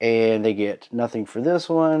 and they get nothing for this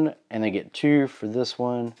one, and they get 2 for this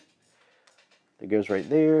one. That goes right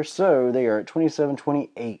there. So they are at 27,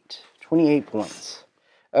 28. 28 points.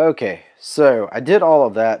 Okay, so I did all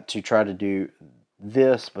of that to try to do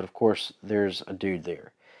this, but of course there's a dude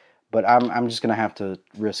there. But I'm just going to have to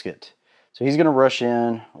risk it. So he's going to rush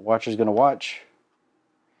in. Watcher's going to watch.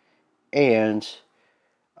 And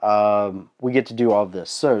we get to do all of this.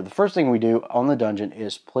 So the first thing we do on the dungeon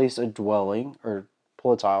is place a dwelling, or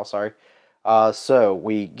pull a tile, sorry. So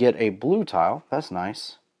we get a blue tile. That's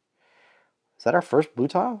nice. Is that our first blue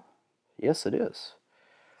tile? Yes, it is.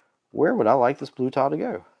 Where would I like this blue tile to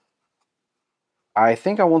go? I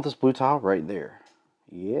think I want this blue tile right there.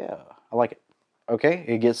 Yeah, I like it. Okay,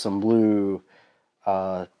 it gets some blue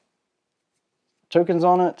tokens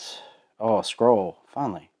on it. Oh, scroll,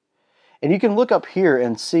 finally. And you can look up here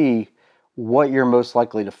and see what you're most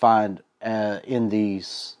likely to find in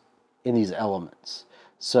these elements.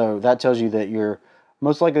 So that tells you that you're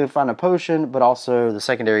most likely to find a potion, but also the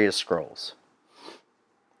secondary is scrolls.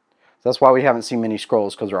 So that's why we haven't seen many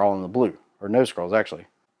scrolls, because they're all in the blue. Or no scrolls, actually.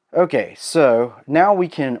 Okay, so now we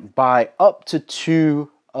can buy up to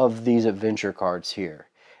 2 of these adventure cards here.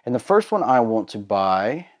 And the first one I want to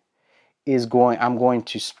buy is I'm going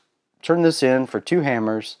to turn this in for 2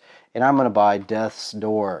 hammers, and I'm going to buy Death's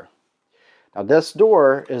Door. Now Death's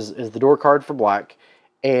Door is the door card for black,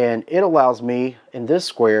 and it allows me in this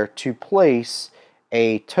square to place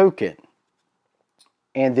a token.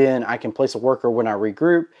 And then I can place a worker when I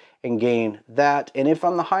regroup and gain that. And if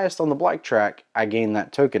I'm the highest on the black track, I gain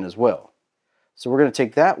that token as well. So we're going to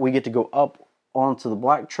take that. We get to go up onto the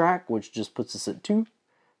black track, which just puts us at 2.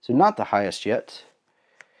 So not the highest yet.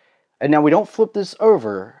 And now we don't flip this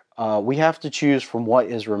over. We have to choose from what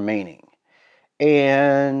is remaining.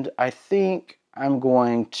 And I think I'm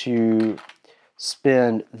going to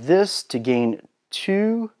spend this to gain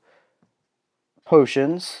 2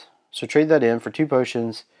 potions. So trade that in for 2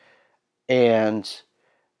 potions. And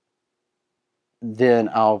then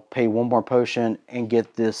I'll pay 1 more potion and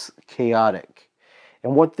get this chaotic.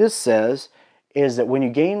 And what this says is that when you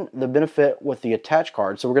gain the benefit with the attach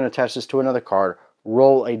card, so we're going to attach this to another card,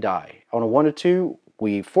 roll a die. On a 1 to 2,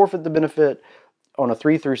 we forfeit the benefit. On a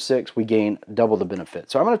 3 through 6, we gain double the benefit.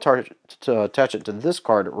 So I'm going to attach it to this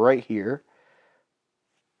card right here.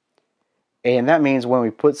 And that means when we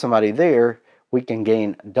put somebody there, we can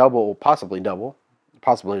gain double, possibly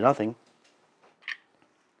nothing.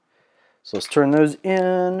 So let's turn those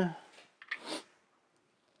in.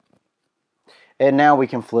 And now we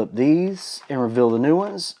can flip these and reveal the new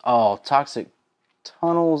ones. Oh, Toxic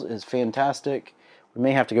Tunnels is fantastic. We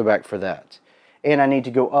may have to go back for that. And I need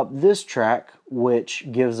to go up this track,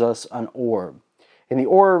 which gives us an orb. And the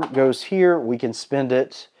orb goes here. We can spend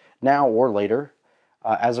it now or later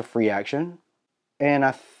as a free action. And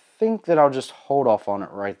I think that I'll just hold off on it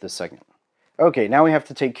right this second. Okay, now we have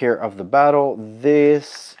to take care of the battle.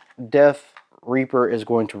 This Death Reaper is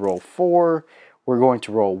going to roll 4. We're going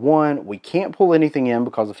to roll 1. We can't pull anything in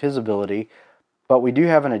because of his ability, but we do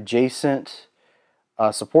have an adjacent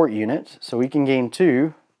support unit, so we can gain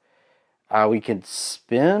 2. We could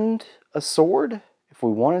spend a sword if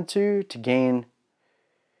we wanted to gain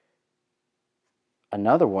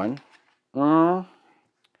another one.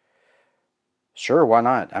 Sure, why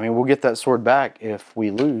not? I mean, we'll get that sword back if we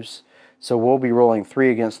lose. So we'll be rolling 3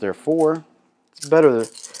 against their 4. It's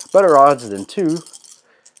better odds than 2.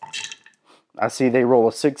 I see they roll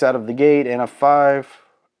a 6 out of the gate and a 5.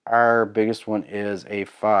 Our biggest one is a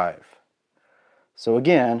 5. So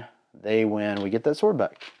again, they win. We get that sword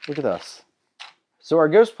back. Look at us. So our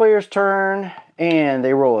ghost player's turn, and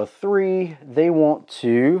they roll a 3. They want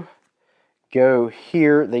to go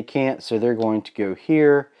here. They can't, so they're going to go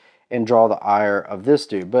here and draw the ire of this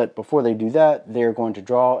dude. But before they do that, they're going to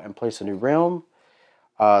draw and place a new realm.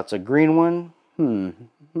 It's a green one.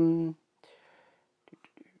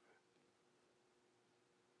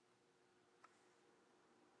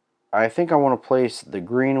 I think I want to place the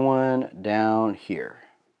green one down here.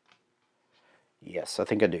 Yes, I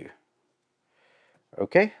think I do.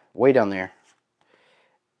 Okay, way down there.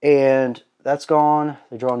 And that's gone.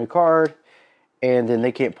 They draw a new card. And then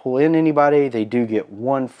they can't pull in anybody. They do get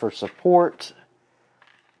 1 for support.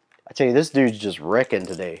 I tell you, this dude's just wrecking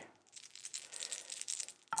today.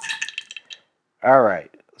 Alright,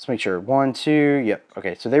 let's make sure. 1, 2, yep.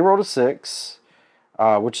 Okay, so they rolled a 6,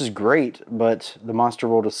 which is great, but the monster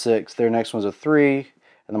rolled a 6. Their next one's a 3,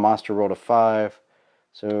 and the monster rolled a 5.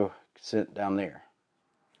 So, sit down there.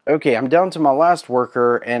 Okay, I'm down to my last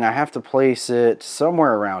worker, and I have to place it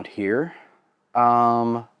somewhere around here.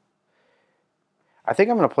 I think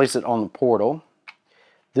I'm going to place it on the portal.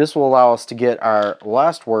 This will allow us to get our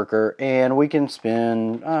last worker, and we can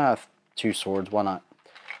spend 2 swords. Why not?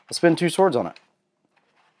 Let's spend 2 swords on it.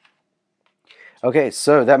 Okay,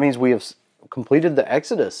 so that means we have completed the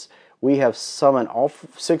Exodus. We have summoned all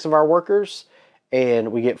 6 of our workers,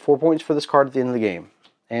 and we get 4 points for this card at the end of the game.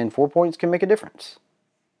 And 4 points can make a difference.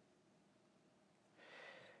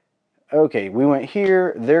 Okay, we went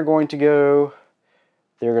here. They're going to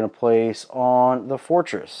place on the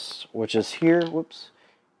fortress, which is here. Whoops.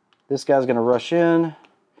 This guy's going to rush in.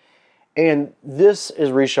 And this is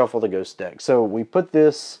reshuffle the ghost deck. So we put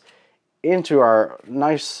this into our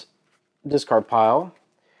nice discard pile.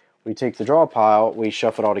 We take the draw pile, we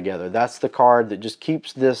shuffle it all together. That's the card that just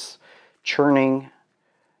keeps this churning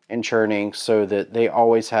and churning so that they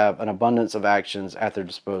always have an abundance of actions at their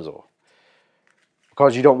disposal.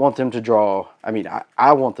 Because you don't want them to draw,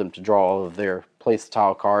 I want them to draw all of their place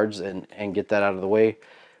tile cards and get that out of the way.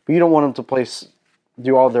 But you don't want them to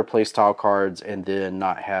do all their place tile cards and then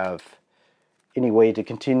not have any way to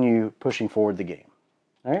continue pushing forward the game.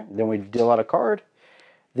 All right, then we deal out a card.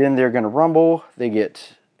 Then they're going to rumble. They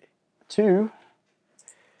get 2.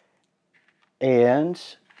 And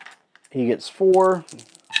he gets 4.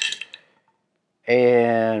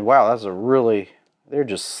 And wow, that's a they're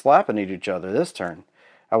just slapping at each other this turn.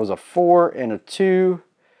 That was a 4 and a 2.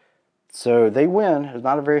 So they win. It's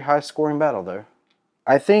not a very high scoring battle though.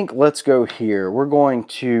 I think let's go here. We're going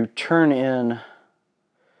to turn in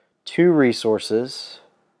 2 resources.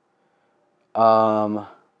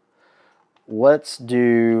 Let's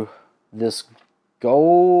do this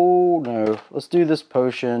gold. No, let's do this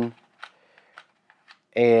potion.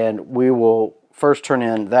 And we will first turn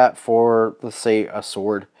in that for, let's say, a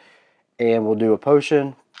sword. And we'll do a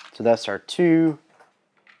potion. So that's our 2.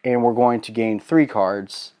 And we're going to gain 3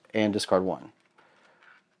 cards and discard 1.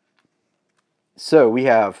 So we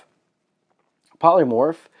have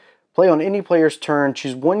Polymorph. Play on any player's turn.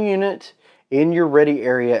 Choose 1 unit in your ready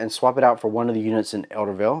area and swap it out for 1 of the units in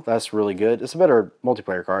Eldervale. That's really good. It's a better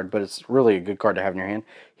multiplayer card, but it's really a good card to have in your hand.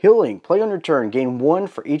 Healing. Play on your turn. Gain 1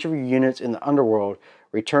 for each of your units in the underworld.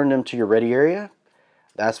 Return them to your ready area.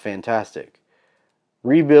 That's fantastic.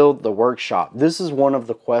 Rebuild the workshop. This is one of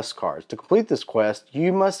the quest cards. To complete this quest,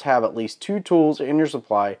 you must have at least 2 tools in your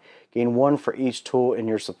supply. Gain 1 for each tool in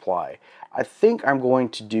your supply. I think I'm going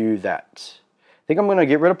to do that. I think I'm going to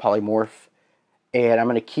get rid of Polymorph, and I'm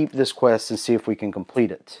going to keep this quest and see if we can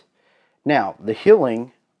complete it. Now, the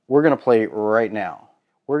healing, we're going to play right now.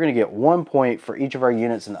 We're going to get 1 point for each of our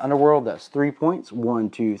units in the underworld. That's 3 points. 1,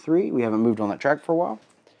 2, 3. We haven't moved on that track for a while.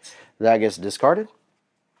 That gets discarded.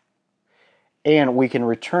 And we can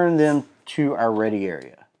return them to our ready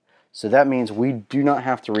area. So that means we do not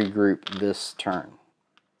have to regroup this turn.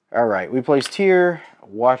 Alright, we placed here.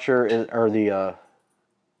 Watcher, or the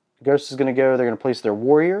Ghost is going to go. They're going to place their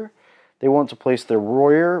warrior. They want to place their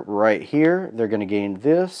warrior right here. They're going to gain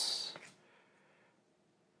this.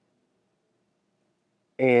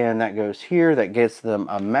 And that goes here. That gets them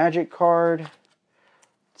a magic card.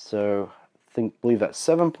 So I believe that's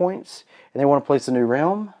 7 points. And they want to place a new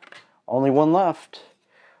realm. Only 1 left.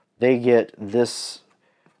 They get this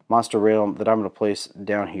monster realm that I'm going to place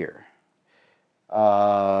down here.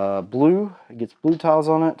 Blue. It gets blue tiles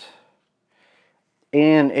on it.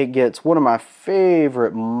 And it gets one of my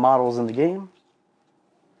favorite models in the game.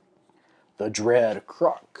 The Dread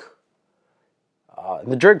Croc.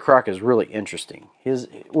 The Dread Croc is really interesting.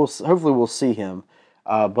 Hopefully we'll see him.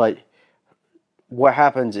 But what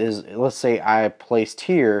happens is, let's say I placed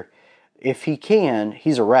here. If he can,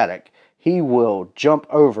 he's erratic. He will jump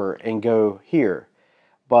over and go here.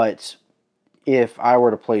 But if I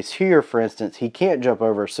were to place here, for instance, he can't jump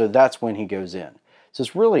over, so that's when he goes in. So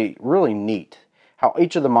it's really, really neat how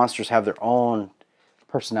each of the monsters have their own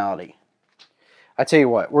personality. I tell you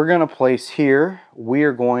what, we're going to place here. We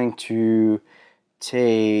are going to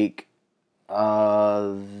take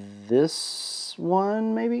this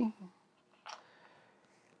one, maybe.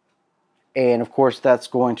 And of course, that's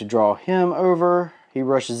going to draw him over. He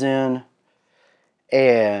rushes in.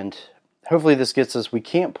 And hopefully this gets us, we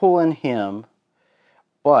can't pull in him,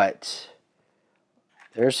 but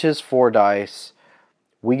there's his 4 dice.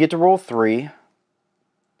 We get to roll 3.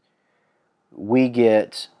 We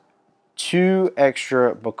get 2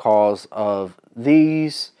 extra because of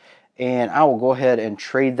these. And I will go ahead and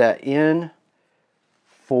trade that in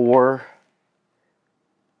for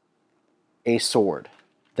a sword.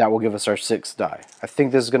 That will give us our 6th die. I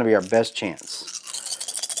think this is going to be our best chance.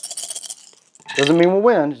 Doesn't mean we'll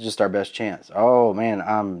win, it's just our best chance. Oh man,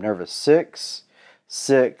 I'm nervous. 6,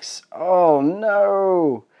 6, oh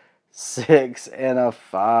no! 6 and a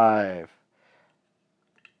 5.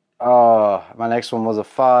 Oh, my next one was a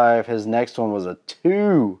 5. His next one was a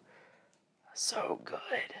 2. So good.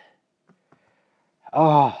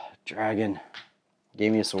 Oh, dragon.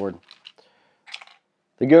 Gave me a sword.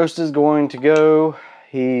 The ghost is going to go.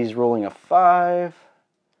 He's rolling a 5.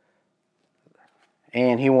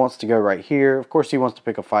 And he wants to go right here. Of course, he wants to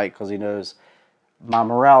pick a fight because he knows my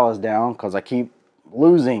morale is down because I keep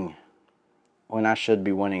losing when I should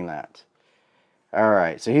be winning that.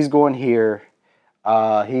 Alright, so he's going here.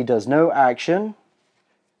 He does no action.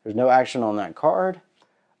 There's no action on that card.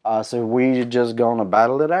 So we just gonna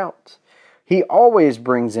battle it out. He always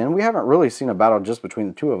brings in, we haven't really seen a battle just between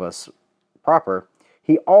the 2 of us proper.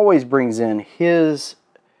 He always brings in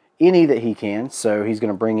any that he can. So he's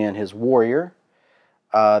going to bring in his warrior.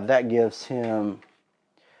 That gives him,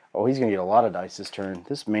 oh, he's going to get a lot of dice this turn.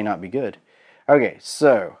 This may not be good. Okay,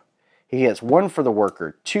 so he gets 1 for the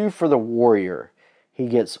worker, 2 for the warrior. He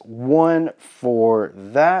gets 1 for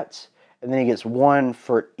that, and then he gets 1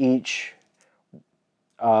 for each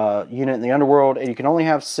unit in the underworld. And you can only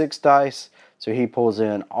have 6 dice, so he pulls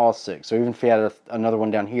in all 6. So even if he had another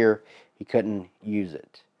one down here, he couldn't use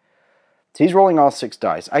it. So he's rolling all 6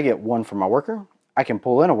 dice. I get 1 for my worker. I can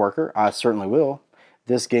pull in a worker. I certainly will.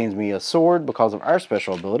 This gains me a sword because of our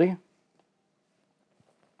special ability.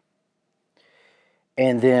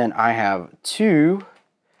 And then I have 2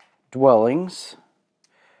 dwellings.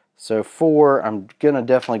 So 4, I'm going to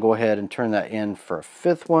definitely go ahead and turn that in for a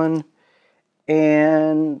 5th one.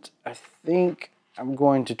 And I think I'm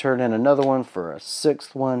going to turn in another one for a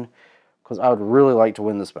 6th one, because I would really like to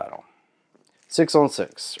win this battle. 6 on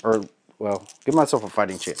 6, or, well, give myself a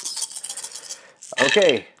fighting chance.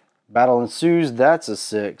 Okay, battle ensues. That's a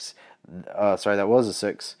 6. Sorry, that was a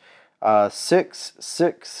 6. 6,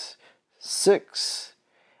 6, 6.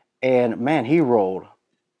 And, man, he rolled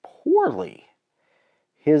poorly.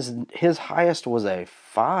 His highest was a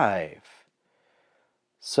 5.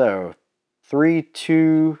 So 3,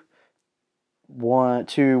 2, 1,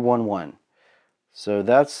 2, 1, 1. So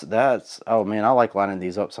that's oh man, I like lining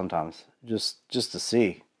these up sometimes just to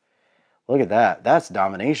see. Look at that. That's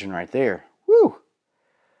domination right there. Woo.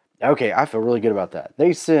 Okay, I feel really good about that.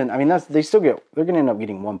 They send, I mean, they're going to end up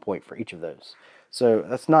getting 1 point for each of those. So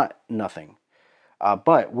that's not nothing.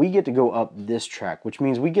 But we get to go up this track, which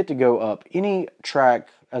means we get to go up any track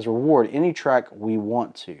as a reward, any track we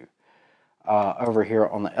want to, over here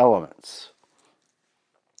on the elements.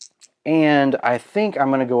 And I think I'm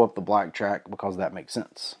going to go up the black track because that makes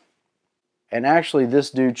sense. And actually,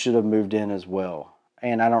 this dude should have moved in as well.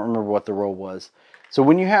 And I don't remember what the roll was. So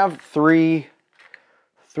when you have three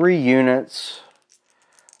units,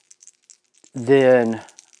 then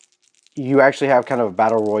you actually have kind of a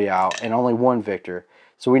battle royale and only one victor.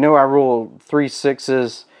 So we know I roll 3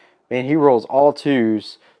 6s, and he rolls all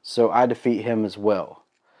 2s, so I defeat him as well.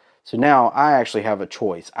 So now I actually have a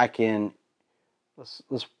choice. I can,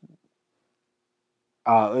 it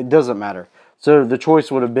doesn't matter. So the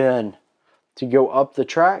choice would have been to go up the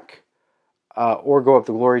track or go up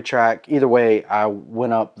the glory track. Either way, I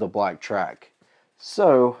went up the black track.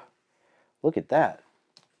 So look at that.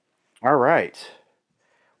 All right.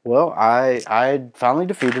 Well, I finally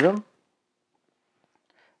defeated him.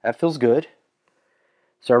 That feels good.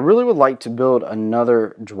 So I really would like to build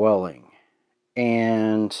another dwelling.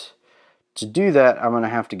 And to do that, I'm going to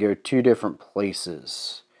have to go 2 different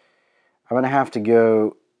places. I'm going to have to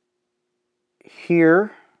go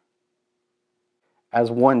here as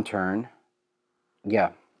 1 turn.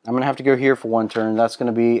 Yeah, I'm going to have to go here for 1 turn. That's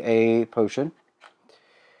going to be a potion.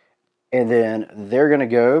 And then they're going to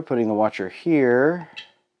go, putting the watcher here.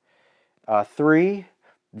 3,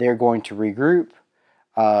 they're going to regroup.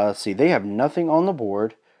 See, they have nothing on the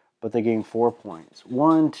board, but they gain 4 points.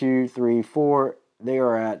 1, 2, 3, 4. They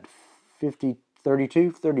are at 50,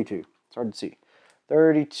 32, 32. It's hard to see.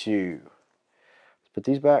 32. Let's put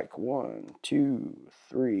these back. 1, 2,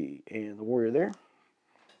 3, and the warrior there.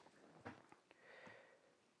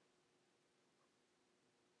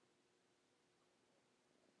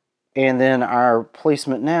 And then our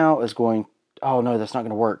placement now is going, oh no, that's not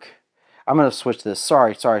going to work. I'm going to switch this.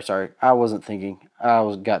 Sorry. I wasn't thinking.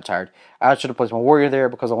 Got tired. I should have placed my warrior there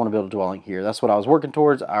because I want to build a dwelling here. That's what I was working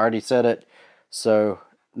towards. I already said it. So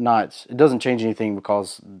it doesn't change anything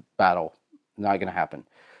because battle. Not going to happen.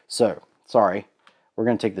 So, sorry. We're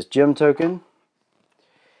going to take this gem token.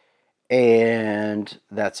 And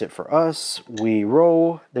that's it for us. We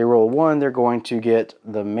roll. They roll 1. They're going to get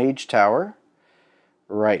the mage tower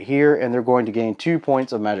right here. And they're going to gain 2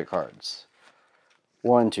 points of magic cards.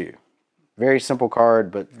 1, 2. Very simple card,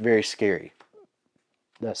 but very scary.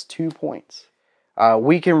 That's 2 points.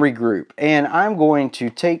 We can regroup. And I'm going to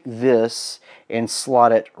take this and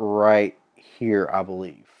slot it right here, I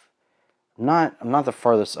believe. I'm not the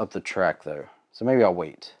farthest up the track, though. So maybe I'll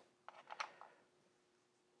wait.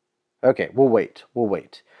 Okay, we'll wait.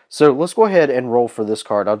 So let's go ahead and roll for this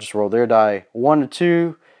card. I'll just roll their die. 1 to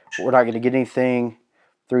 2, we're not going to get anything.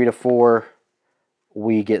 3 to 4,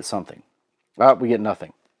 we get something. We get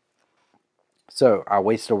nothing. So I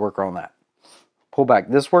wasted a worker on that. Pull back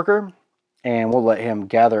this worker, and we'll let him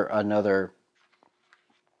gather another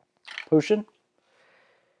potion.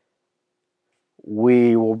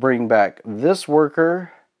 We will bring back this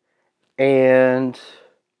worker, and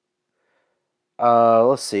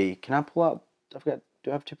let's see. Can I pull out? Do I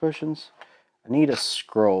have 2 potions? I need a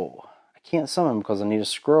scroll. I can't summon because I need a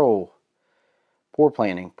scroll. Poor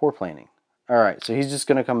planning. All right, so he's just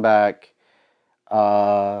gonna come back,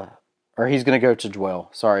 or he's gonna go to dwell.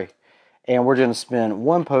 Sorry. And we're going to spend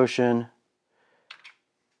 1 potion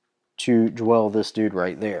to dwell this dude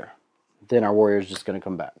right there. Then our warrior is just going to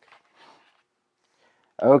come back.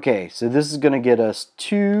 Okay, so this is going to get us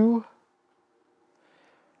 4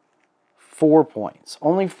 points.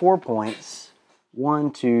 Only 4 points.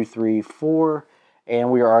 1, 2, 3, 4.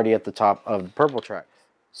 And we are already at the top of the purple track.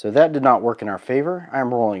 So that did not work in our favor.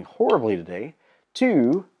 I'm rolling horribly today.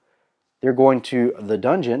 2, they're going to the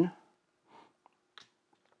dungeon.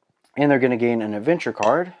 And they're going to gain an adventure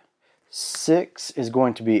card. 6 is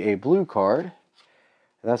going to be a blue card.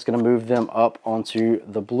 That's going to move them up onto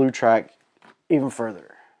the blue track even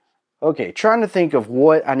further. Okay, trying to think of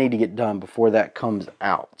what I need to get done before that comes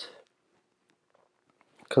out,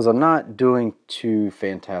 because I'm not doing too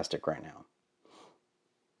fantastic right now.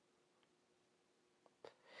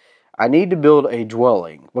 I need to build a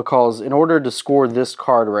dwelling, because in order to score this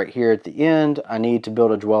card right here at the end, I need to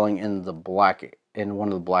build a dwelling in one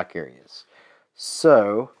of the black areas.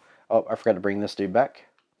 So, oh, I forgot to bring this dude back.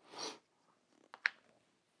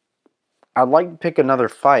 I'd like to pick another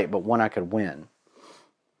fight, but one I could win.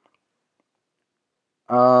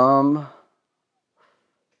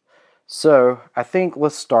 So I think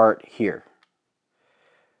let's start here.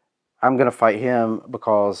 I'm going to fight him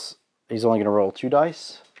because he's only going to roll 2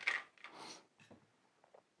 dice.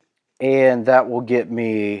 And that will get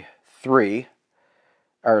me 2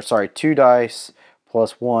 dice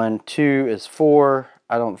plus 1. 2 is 4.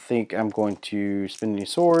 I don't think I'm going to spend any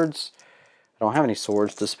swords. I don't have any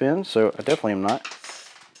swords to spend, so I definitely am not.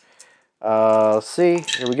 Let's see.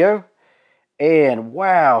 Here we go. And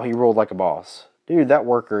wow, he rolled like a boss. Dude, that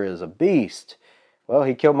worker is a beast. Well,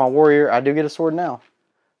 he killed my warrior. I do get a sword now.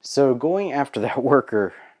 So going after that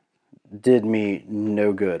worker did me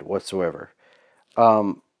no good whatsoever.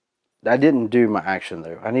 I didn't do my action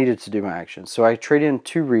though. I needed to do my action. So I traded in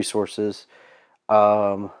 2 resources.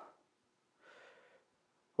 Let's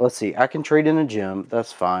see. I can trade in a gem.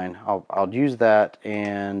 That's fine. I'll use that,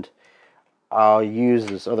 and I'll use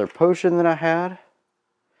this other potion that I had.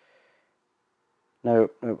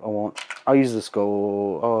 Nope, I won't. I'll use this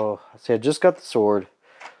gold. Oh, see, I just got the sword,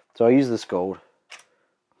 so I'll use this gold.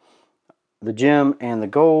 The gem and the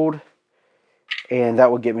gold, and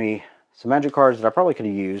that will get me some magic cards that I probably could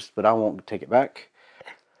have used, but I won't take it back.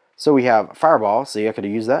 So we have Fireball. See, I could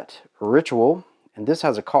have used that. Ritual, and this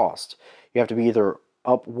has a cost. You have to be either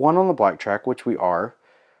up 1 on the black track, which we are,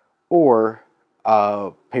 or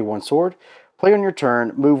pay 1 sword. Play on your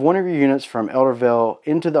turn, move 1 of your units from Eldervale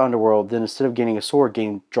into the underworld, then instead of gaining a sword,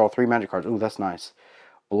 draw 3 magic cards. Ooh, that's nice.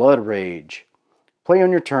 Blood Rage. Play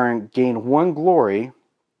on your turn, gain 1 glory.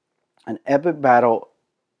 An epic battle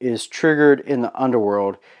is triggered in the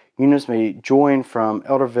underworld. Units may join from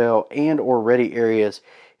Eldervale and or ready areas.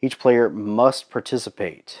 Each player must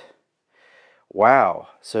participate. Wow.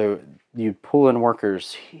 So you pull in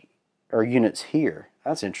workers or units here.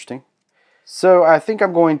 That's interesting. So I think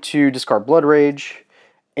I'm going to discard Blood Rage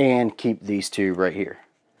and keep these 2 right here.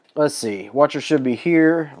 Let's see. Watcher should be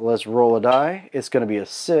here. Let's roll a die. It's going to be a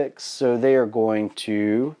 6. So they are going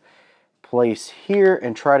to place here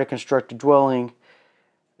and try to construct a dwelling.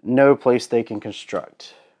 No place they can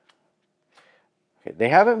construct. Okay, they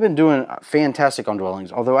haven't been doing fantastic on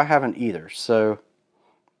dwellings, although I haven't either. So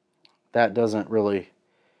that doesn't really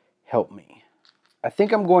help me. I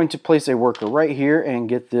think I'm going to place a worker right here and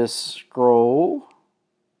get this scroll.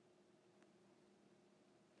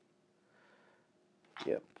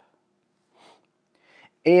 Yep.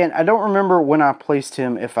 And I don't remember when I placed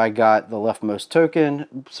him if I got the leftmost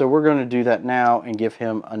token. So we're going to do that now and give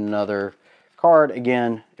him another card.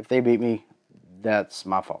 Again, if they beat me, that's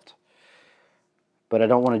my fault. But I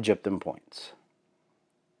don't want to jip them points.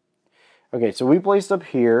 Okay, so we placed up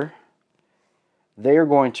here. They are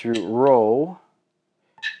going to roll.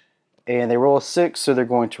 And they roll a 6, so they're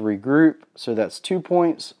going to regroup. So that's 2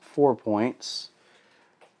 points, 4 points.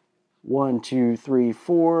 1, 2, 3,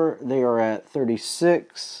 4. They are at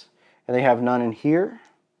 36. And they have none in here.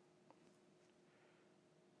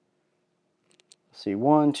 Let's see,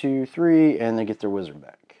 1, 2, 3, and they get their wizard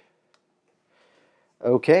back.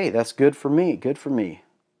 Okay, that's good for me. Good for me.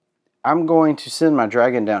 I'm going to send my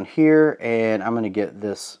dragon down here, and I'm going to get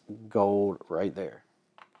this gold right there.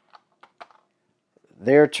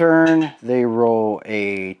 Their turn, they roll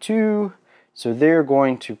a 2, so they're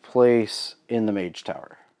going to place in the mage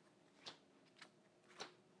tower.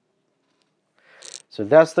 So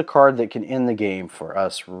that's the card that can end the game for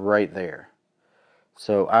us right there.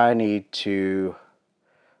 So I need to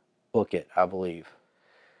book it, I believe.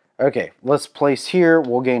 Okay, let's place here.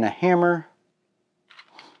 We'll gain a hammer.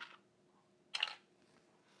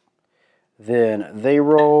 Then they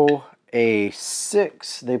roll a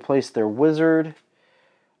 6. They place their wizard.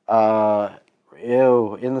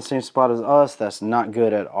 Ew, in the same spot as us. That's not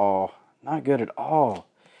good at all. Not good at all.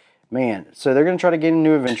 Man, so they're going to try to get a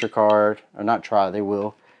new adventure card. Or not try, they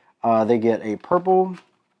will. They get a purple,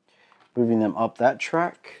 moving them up that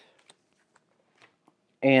track.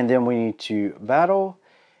 And then we need to battle.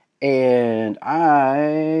 And do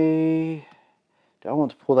I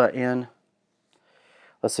want to pull that in?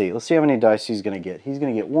 Let's see. Let's see how many dice he's going to get. He's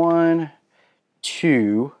going to get 1,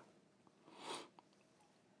 2,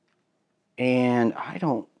 And I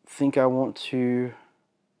don't think I want to.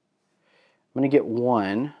 I'm going to get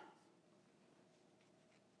one.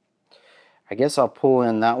 I guess I'll pull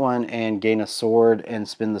in that one and gain a sword and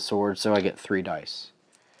spin the sword so I get 3 dice.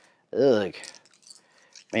 Ugh.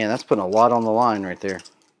 Man, that's putting a lot on the line right there.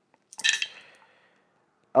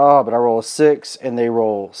 Oh, but I roll a 6 and they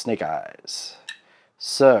roll snake eyes.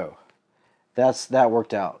 So, that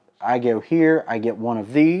worked out. I go here, I get one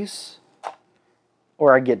of these.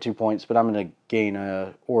 Or I get 2 points, but I'm going to gain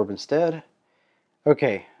a orb instead.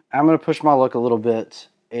 Okay, I'm going to push my luck a little bit,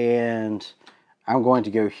 and I'm going to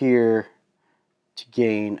go here to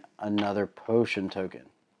gain another potion token.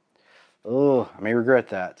 Oh, I may regret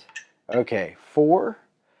that. Okay, 4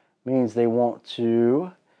 means they want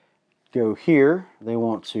to go here. They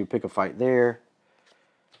want to pick a fight there.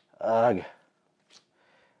 Ugh.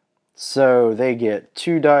 So they get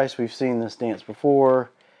 2 dice. We've seen this dance before.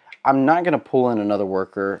 I'm not going to pull in another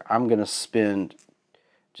worker. I'm going to spend,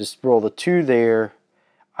 just roll the 2 there.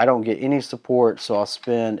 I don't get any support, so I'll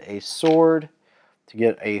spend a sword to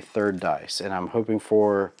get a 3rd dice. And I'm hoping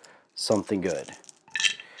for something good.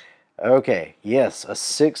 Okay, yes, a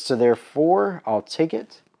 6 to their 4. I'll take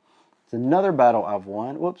it. It's another battle I've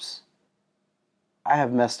won. Whoops. I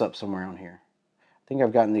have messed up somewhere on here. I think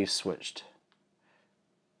I've gotten these switched.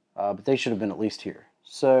 But they should have been at least here.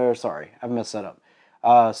 So, sorry, I've messed that up.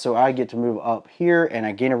 So I get to move up here and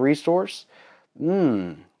I gain a resource.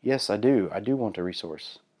 Yes, I do. I do want a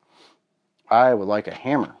resource. I would like a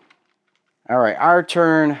hammer. Alright, our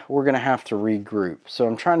turn. We're going to have to regroup. So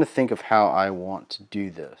I'm trying to think of how I want to do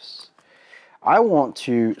this. I want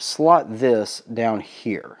to slot this down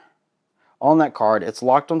here. On that card. It's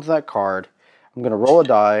locked onto that card. I'm going to roll a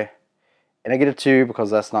die. And I get a 2 because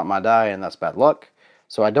that's not my die and that's bad luck.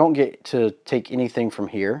 So I don't get to take anything from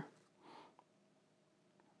here.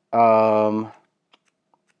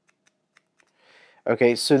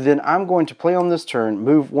 Okay, so then I'm going to play on this turn,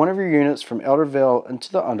 move one of your units from Eldervale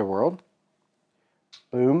into the underworld.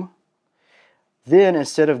 Boom. Then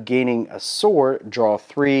instead of gaining a sword, draw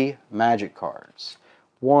 3 magic cards.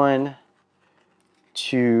 1,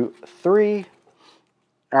 2, 3.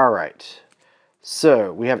 Alright.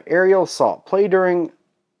 So we have aerial assault. Play during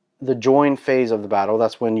the join phase of the battle.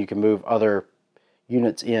 That's when you can move other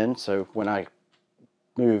units in. So when I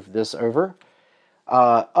move this over,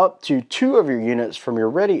 up to 2 of your units from your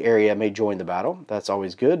ready area may join the battle. That's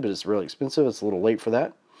always good, but it's really expensive. It's a little late for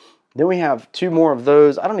that. Then we have 2 more of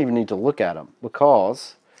those. I don't even need to look at them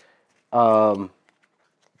because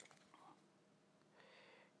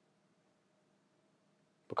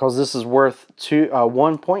this is worth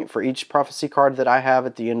 1 point for each prophecy card that I have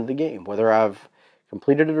at the end of the game, whether I've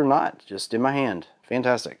completed it or not, just in my hand.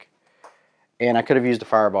 Fantastic. And I could have used a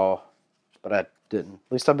fireball, but I didn't.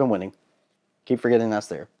 At least I've been winning. Keep forgetting that's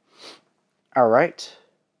there. All right.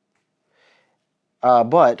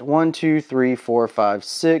 But 1, 2, 3, 4, 5,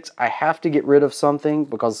 6. I have to get rid of something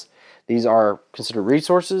because these are considered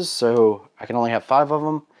resources, so I can only have 5 of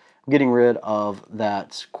them. I'm getting rid of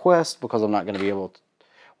that quest because I'm not going to be able to.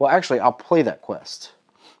 Well, actually, I'll play that quest.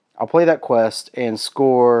 I'll play that quest and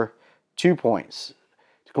score 2 points.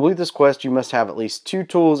 To complete this quest, you must have at least 2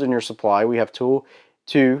 tools in your supply. We have tool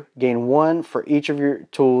 2. Gain 1 for each of your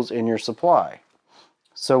tools in your supply.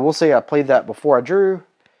 So we'll say I played that before I drew,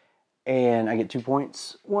 and I get 2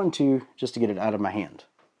 points. 1, 2, just to get it out of my hand.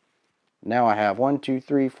 Now I have 1, 2,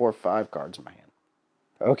 3, 4, 5 cards in my hand.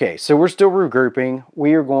 Okay, so we're still regrouping.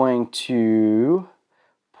 We are going to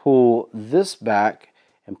pull this back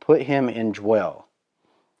and put him in dwell.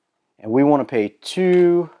 And we want to pay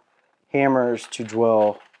 2 hammers to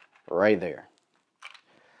dwell right there.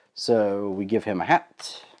 So we give him a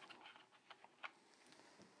hat.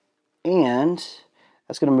 And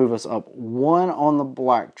that's going to move us up 1 on the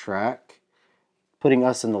black track, putting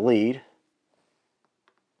us in the lead.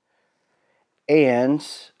 And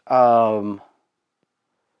then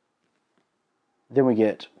we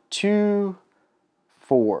get 2,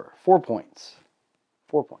 4 points.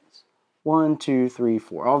 4 points. 1, 2, 3,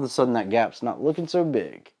 4. All of a sudden that gap's not looking so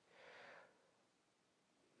big.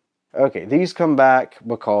 Okay, these come back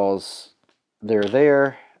because they're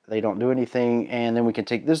there. They don't do anything. And then we can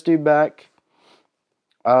take this dude back.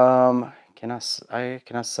 Can I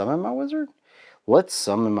summon my wizard? Let's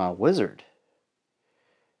summon my wizard.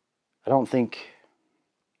 I don't think.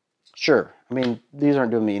 Sure. I mean, these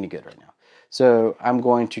aren't doing me any good right now. So I'm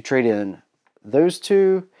going to trade in those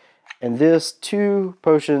 2 and this 2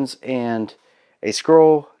 potions and a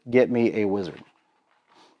scroll. Get me a wizard.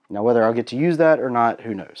 Now whether I'll get to use that or not,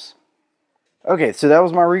 who knows. Okay, so that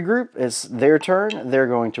was my regroup. It's their turn. They're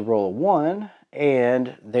going to roll a 1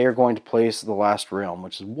 And they are going to place the last realm,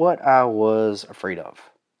 which is what I was afraid of.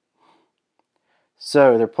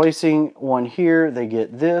 So they're placing one here. They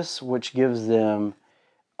get this, which gives them,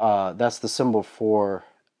 that's the symbol for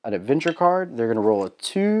an adventure card. They're going to roll a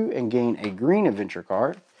 2 and gain a green adventure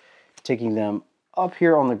card, taking them up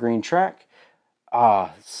here on the green track.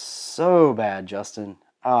 So bad, Justin.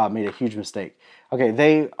 I made a huge mistake. Okay,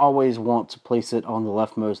 they always want to place it on the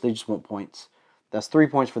leftmost. They just want points. That's 3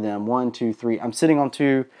 points for them. 1, 2, 3. I'm sitting on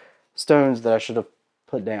 2 stones that I should have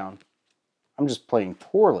put down. I'm just playing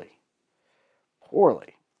poorly.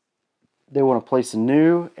 Poorly. They want to place a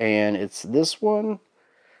new, and it's this one.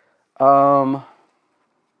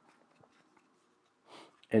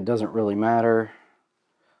 It doesn't really matter.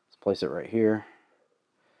 Let's place it right here.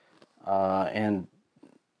 And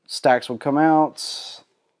stacks will come out.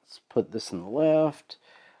 Let's put this in the left,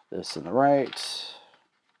 this in the right.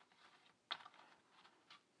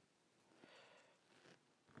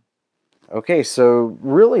 Okay, so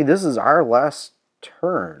really this is our last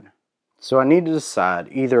turn. So I need to decide.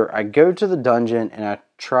 Either I go to the dungeon and I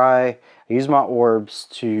use my orbs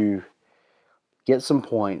to get some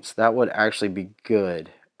points. That would actually be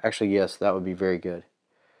good. Actually, yes, that would be very good.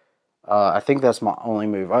 I think that's my only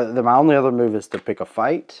move. My only other move is to pick a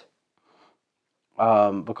fight.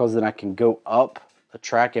 Because then I can go up the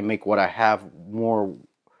track and make what I have more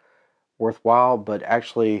worthwhile. But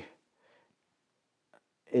actually,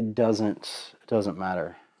 it doesn't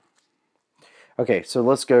matter. Okay, so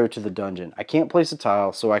let's go to the dungeon. I can't place a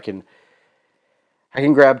tile, so I can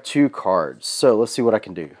grab 2 cards. So let's see what I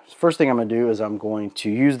can do. First thing I'm going to do is I'm going to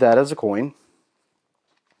use that as a coin.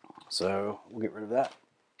 So we'll get rid of that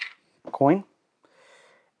coin.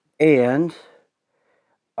 And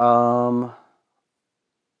I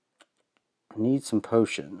need some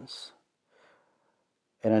potions.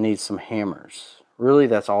 And I need some hammers. Really,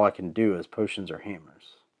 that's all I can do is potions or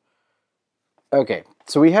hammers. Okay,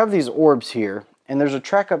 so we have these orbs here, and there's a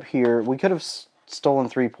track up here. We could have stolen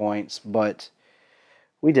 3 points, but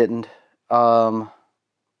we didn't. Dadgummit.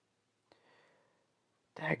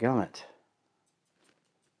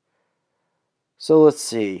 So let's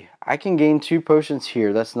see. I can gain 2 potions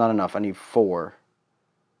here. That's not enough. I need 4.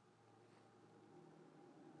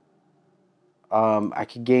 I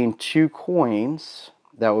could gain 2 coins.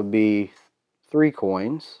 That would be 3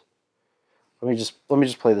 coins. Let me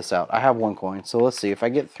just play this out. I have 1 coin. So let's see. If I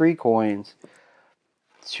get 3 coins,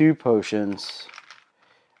 2 potions.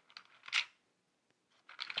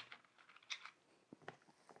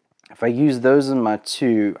 If I use those in my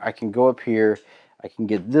 2, I can go up here. I can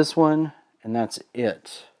get this one, and that's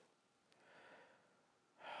it.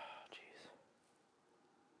 Jeez.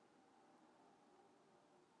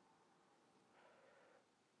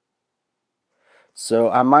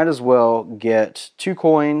 So I might as well get 2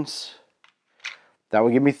 coins. That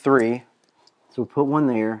would give me 3. So we'll put 1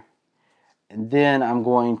 there. And then I'm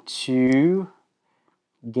going to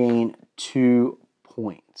gain 2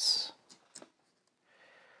 points.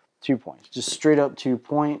 2 points. Just straight up 2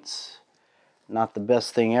 points. Not the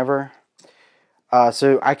best thing ever.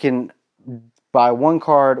 So I can buy 1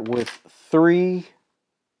 card with 3,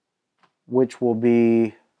 which will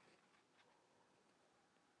be...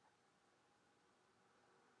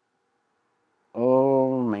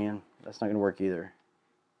 Oh, man. That's not going to work either.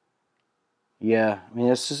 Yeah, I mean,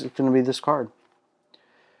 it's just going to be this card.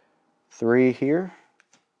 3 here.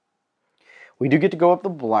 We do get to go up the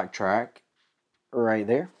black track right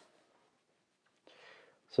there.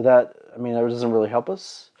 So that, I mean, that doesn't really help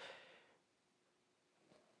us.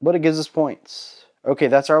 But it gives us points. Okay,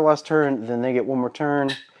 that's our last turn. Then they get 1 more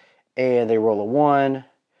turn. And they roll a 1.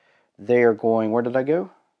 They are going, where did I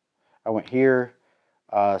go? I went here.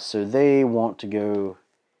 So they want to go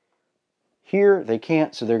here. They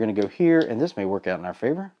can't, so they're going to go here. And this may work out in our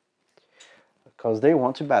favor. Because they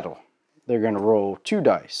want to battle. They're going to roll 2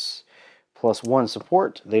 dice. Plus 1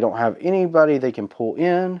 support. They don't have anybody they can pull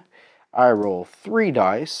in. I roll 3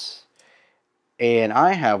 dice. And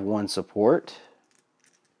I have 1 support.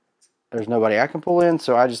 There's nobody I can pull in,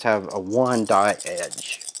 so I just have a 1 die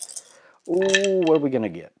edge. Ooh, what are we going to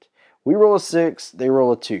get? We roll a 6, they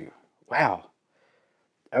roll a 2. Wow.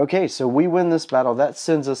 Okay, so we win this battle. That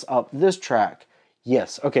sends us up this track.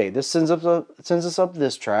 Yes, okay, this sends us up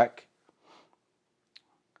this track.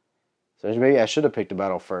 So maybe I should have picked a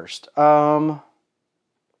battle first. And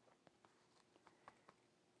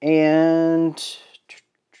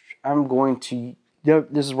I'm going to...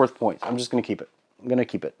 This is worth points. I'm just going to keep it. I'm going to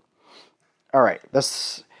keep it. All right,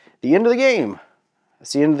 that's the end of the game.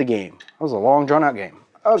 That's the end of the game. That was a long, drawn-out game.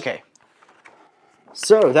 Okay.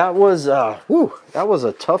 So that was a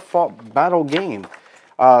tough-fought battle game.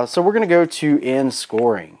 So we're going to go to end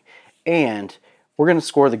scoring, and we're going to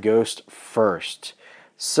score the ghost first.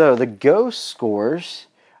 So the ghost scores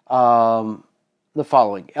the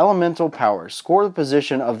following. Elemental powers. Score the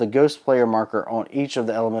position of the ghost player marker on each of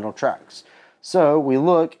the elemental tracks. So we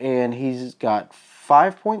look, and he's got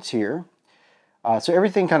 5 points here. So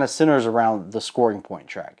everything kind of centers around the scoring point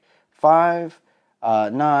track. 5,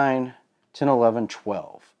 9, 10, 11,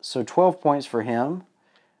 12. So 12 points for him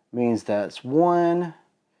means that's 1,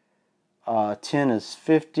 10 is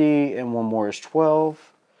 50, and 1 more is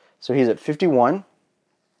 12. So he's at 51.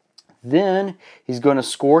 Then he's going to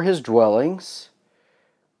score his dwellings,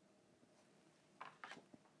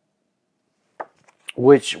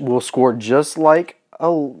 which will score just like a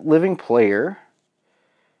living player.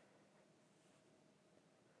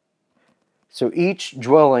 So each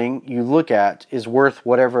dwelling you look at is worth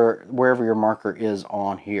wherever your marker is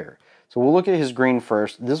on here. So we'll look at his green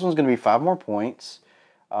first. This one's going to be 5 more points,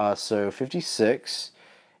 so 56.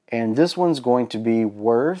 And this one's going to be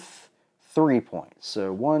worth 3 points.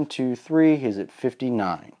 So 1, 2, 3, he's at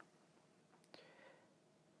 59.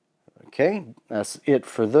 Okay, that's it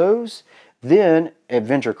for those. Then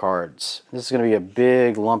adventure cards. This is going to be a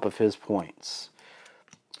big lump of his points.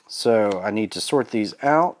 So I need to sort these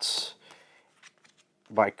out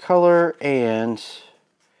by color, and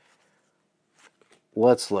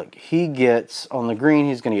let's look. He gets, on the green,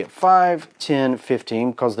 he's going to get 5, 10,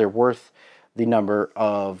 15, because they're worth the number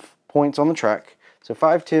of points on the track. So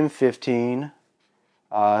 5, 10, 15.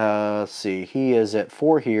 Let's see, he is at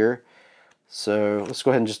 4 here. So let's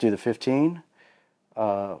go ahead and just do the 15.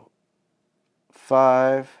 5,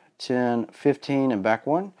 10, 15, and back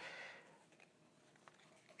 1.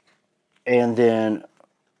 And then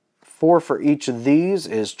 4 for each of these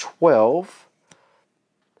is 12.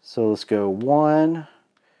 So let's go 1,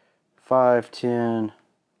 5, 10,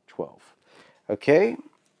 12. Okay,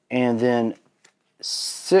 and then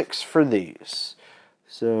 6 for these.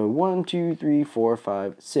 So 1, 2, 3, 4,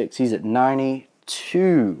 5, 6. He's at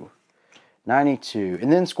 92. 92.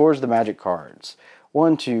 And then scores the magic cards.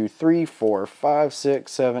 1, 2, 3, 4, 5,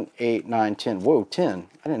 6, 7, 8, 9, 10. Whoa, 10.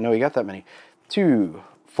 I didn't know he got that many. 2,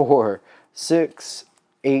 4, 6,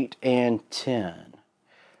 8, and 10.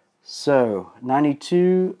 So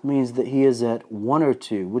 92 means that he is at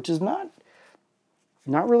 102, which is not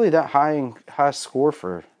really that high score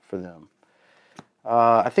for them.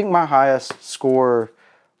 I think my highest score,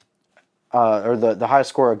 or the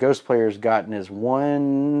highest score a ghost player's gotten is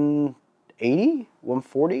 180,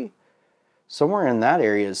 140. Somewhere in that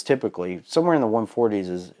area is typically, somewhere in the 140s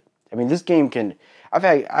is, I mean, this game can,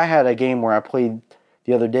 I had a game where I played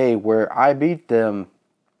the other day where I beat them,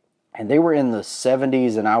 and they were in the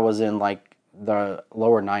 70s, and I was in like the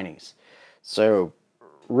lower 90s. So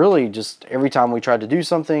really just every time we tried to do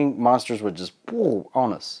something, monsters would just pull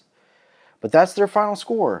on us. But that's their final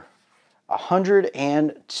score,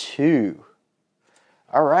 102.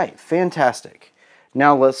 All right, fantastic.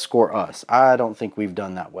 Now let's score us. I don't think we've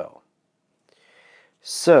done that well.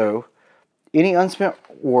 So any unspent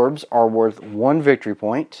orbs are worth 1 victory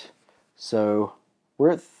point. So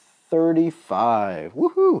we're at 35.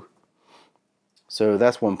 Woohoo! So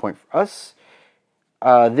that's 1 point for us.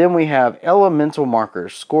 Then we have elemental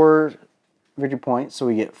markers. Score victory points. So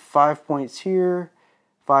we get 5 points here,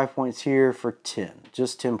 5 points here for 10.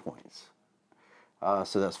 Just 10 points.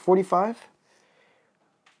 So that's 45.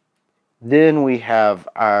 Then we have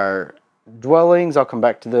our dwellings. I'll come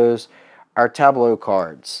back to those. Our tableau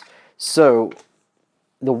cards. So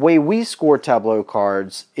the way we score tableau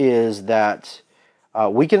cards is that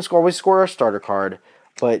we can always score our starter card,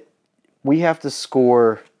 but we have to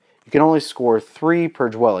score, you can only score 3 per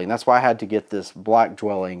dwelling. That's why I had to get this black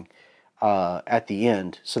dwelling at the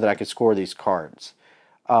end so that I could score these cards.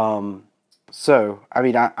 So, I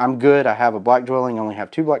mean, I'm good. I have a black dwelling. I only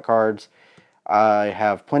have 2 black cards. I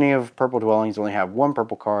have plenty of purple dwellings. I only have 1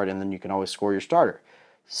 purple card, and then you can always score your starter.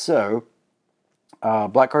 So,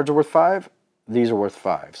 black cards are worth 5. These are worth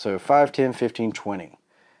 5. So 5, 10, 15, 20.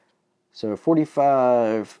 So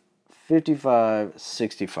 45, 55,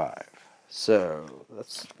 65. So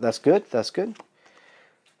that's good. That's good.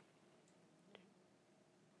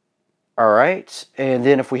 All right. And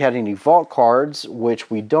then if we had any vault cards,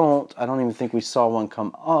 which we don't, I don't even think we saw one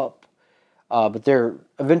come up. But they're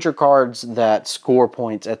adventure cards that score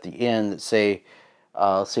points at the end that say,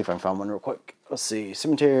 let's see if I can find one real quick. Let's see.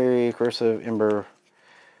 Cemetery, Cursive, Ember,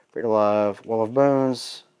 Buried Alive, Wall of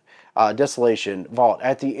Bones, Desolation, Vault.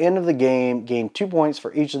 At the end of the game, gain 2 points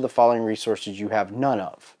for each of the following resources you have none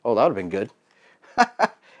of. Oh, that would have been good.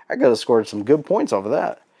 I could have scored some good points off of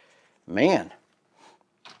that. Man.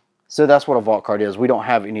 So that's what a vault card is. We don't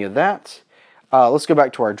have any of that. Let's go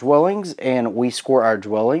back to our dwellings, and we score our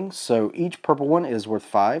dwellings. So each purple one is worth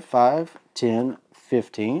 5, 5, 10,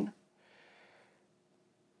 15.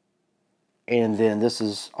 And then this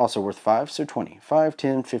is also worth 5, so 20. 5,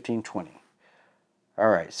 10, 15, 20. All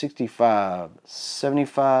right, 65,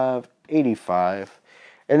 75, 85.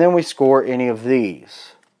 And then we score any of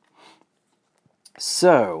these.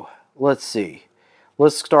 So, let's see.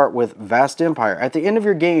 Let's start with Vast Empire. At the end of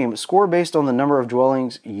your game, score based on the number of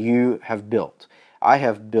dwellings you have built. I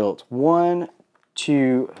have built 1,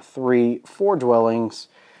 2, 3, 4 dwellings.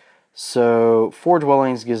 So 4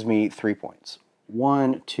 dwellings gives me 3 points.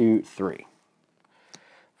 1, 2, 3.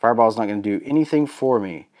 Fireball's not going to do anything for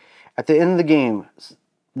me. At the end of the game,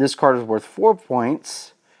 this card is worth 4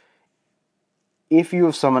 points if you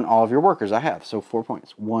have summoned all of your workers. I have, so 4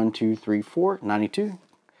 points. 1, 2, 3, 4, 92.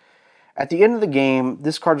 At the end of the game,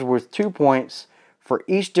 this card is worth 2 points for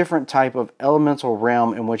each different type of elemental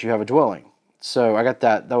realm in which you have a dwelling. So I got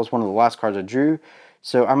that. That was one of the last cards I drew.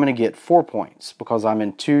 So I'm going to get 4 points because I'm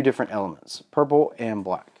in 2 different elements, purple and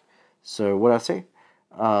black. So what did I say?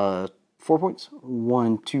 4 points.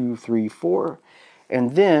 1, 2, 3, 4.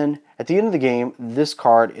 And then at the end of the game, this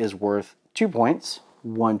card is worth 2 points.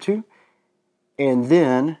 1, 2. And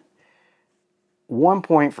then 1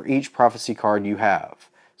 point for each prophecy card you have.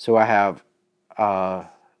 So I have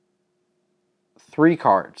 3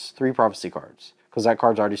 cards, 3 prophecy cards, because that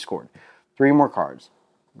card's already scored. 3 more cards.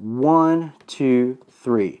 1, 2,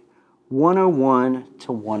 3. 101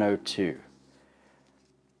 to 102.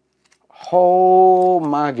 Oh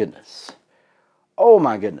my goodness. Oh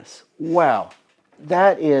my goodness. Wow.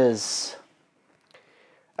 That's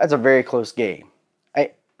a very close game.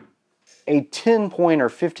 A 10-point or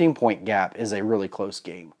 15-point gap is a really close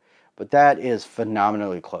game. But that is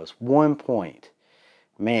phenomenally close. 1 point.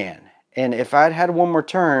 Man. And if I'd had one more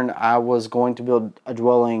turn, I was going to build a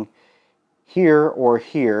dwelling here or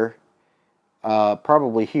here.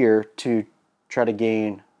 Probably here to try to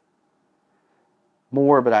gain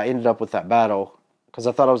more. But I ended up with that battle because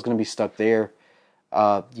I thought I was going to be stuck there.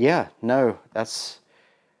 Yeah, no. That's...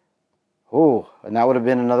 Oh, and that would have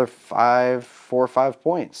been another 4 or 5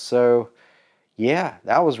 points. So... yeah,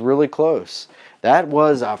 that was really close. That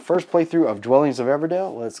was our first playthrough of Dwellings of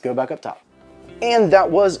Eldervale. Let's go back up top. And that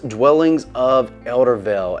was Dwellings of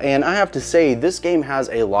Eldervale. And I have to say, this game has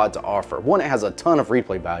a lot to offer. One, it has a ton of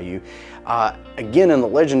replay value. Again, in the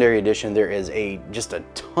Legendary Edition, there is just a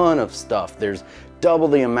ton of stuff. There's double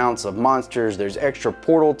the amounts of monsters. There's extra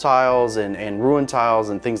portal tiles and ruin tiles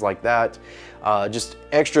and things like that. Just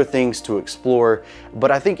extra things to explore. But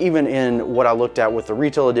I think even in what I looked at with the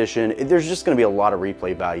retail edition, there's just going to be a lot of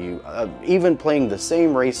replay value. Even playing the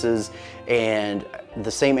same races and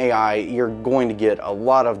the same AI, you're going to get a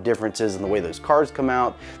lot of differences in the way those cards come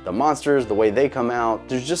out, the monsters, the way they come out.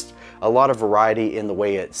 There's just a lot of variety in the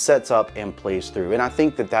way it sets up and plays through. And I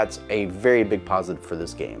think that that's a very big positive for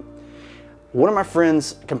this game. One of my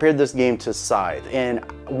friends compared this game to Scythe, and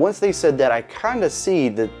once they said that, I kind of see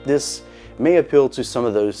that this may appeal to some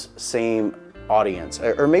of those same audience,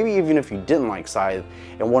 or maybe even if you didn't like Scythe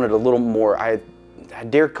and wanted a little more, I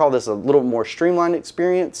dare call this a little more streamlined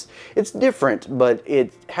experience. It's different, but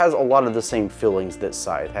it has a lot of the same feelings that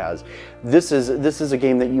Scythe has. This is a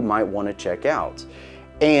game that you might want to check out,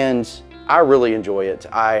 and I really enjoy it.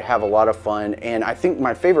 I have a lot of fun, and I think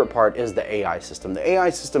my favorite part is the AI system. The AI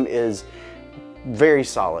system is very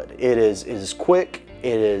solid. It is quick,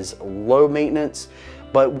 it is low maintenance,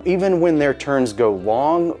 but even when their turns go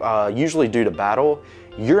long, usually due to battle,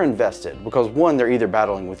 you're invested because one, they're either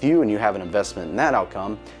battling with you and you have an investment in that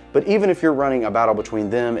outcome, but even if you're running a battle between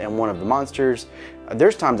them and one of the monsters,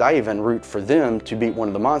 there's times I even root for them to beat one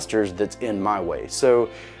of the monsters that's in my way. So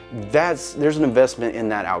there's an investment in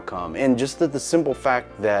that outcome, and just the simple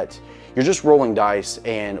fact that you're just rolling dice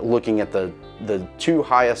and looking at the 2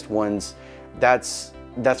 highest ones, that's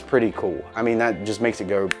pretty cool. I mean, that just makes it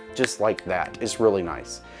go just like that. It's really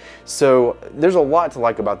nice. So there's a lot to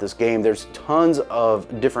like about this game. There's tons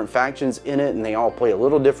of different factions in it, and they all play a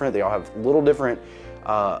little different. They all have little different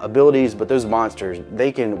abilities, but those monsters,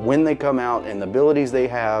 they can, when they come out and the abilities they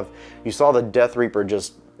have, you saw the Death Reaper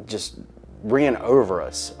just ran over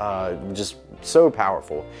us, just so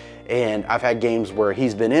powerful. And I've had games where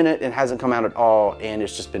he's been in it and hasn't come out at all, and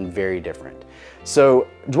it's just been very different. So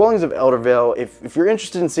Dwellings of Eldervale, if you're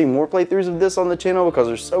interested in seeing more playthroughs of this on the channel, because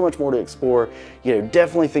there's so much more to explore,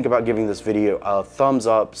 definitely think about giving this video a thumbs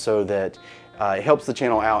up so that it helps the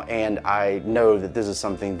channel out, and I know that this is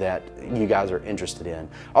something that you guys are interested in.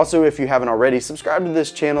 Also, if you haven't already, subscribe to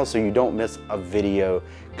this channel so you don't miss a video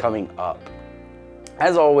coming up.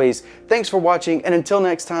 As always, thanks for watching, and until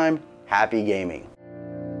next time, happy gaming.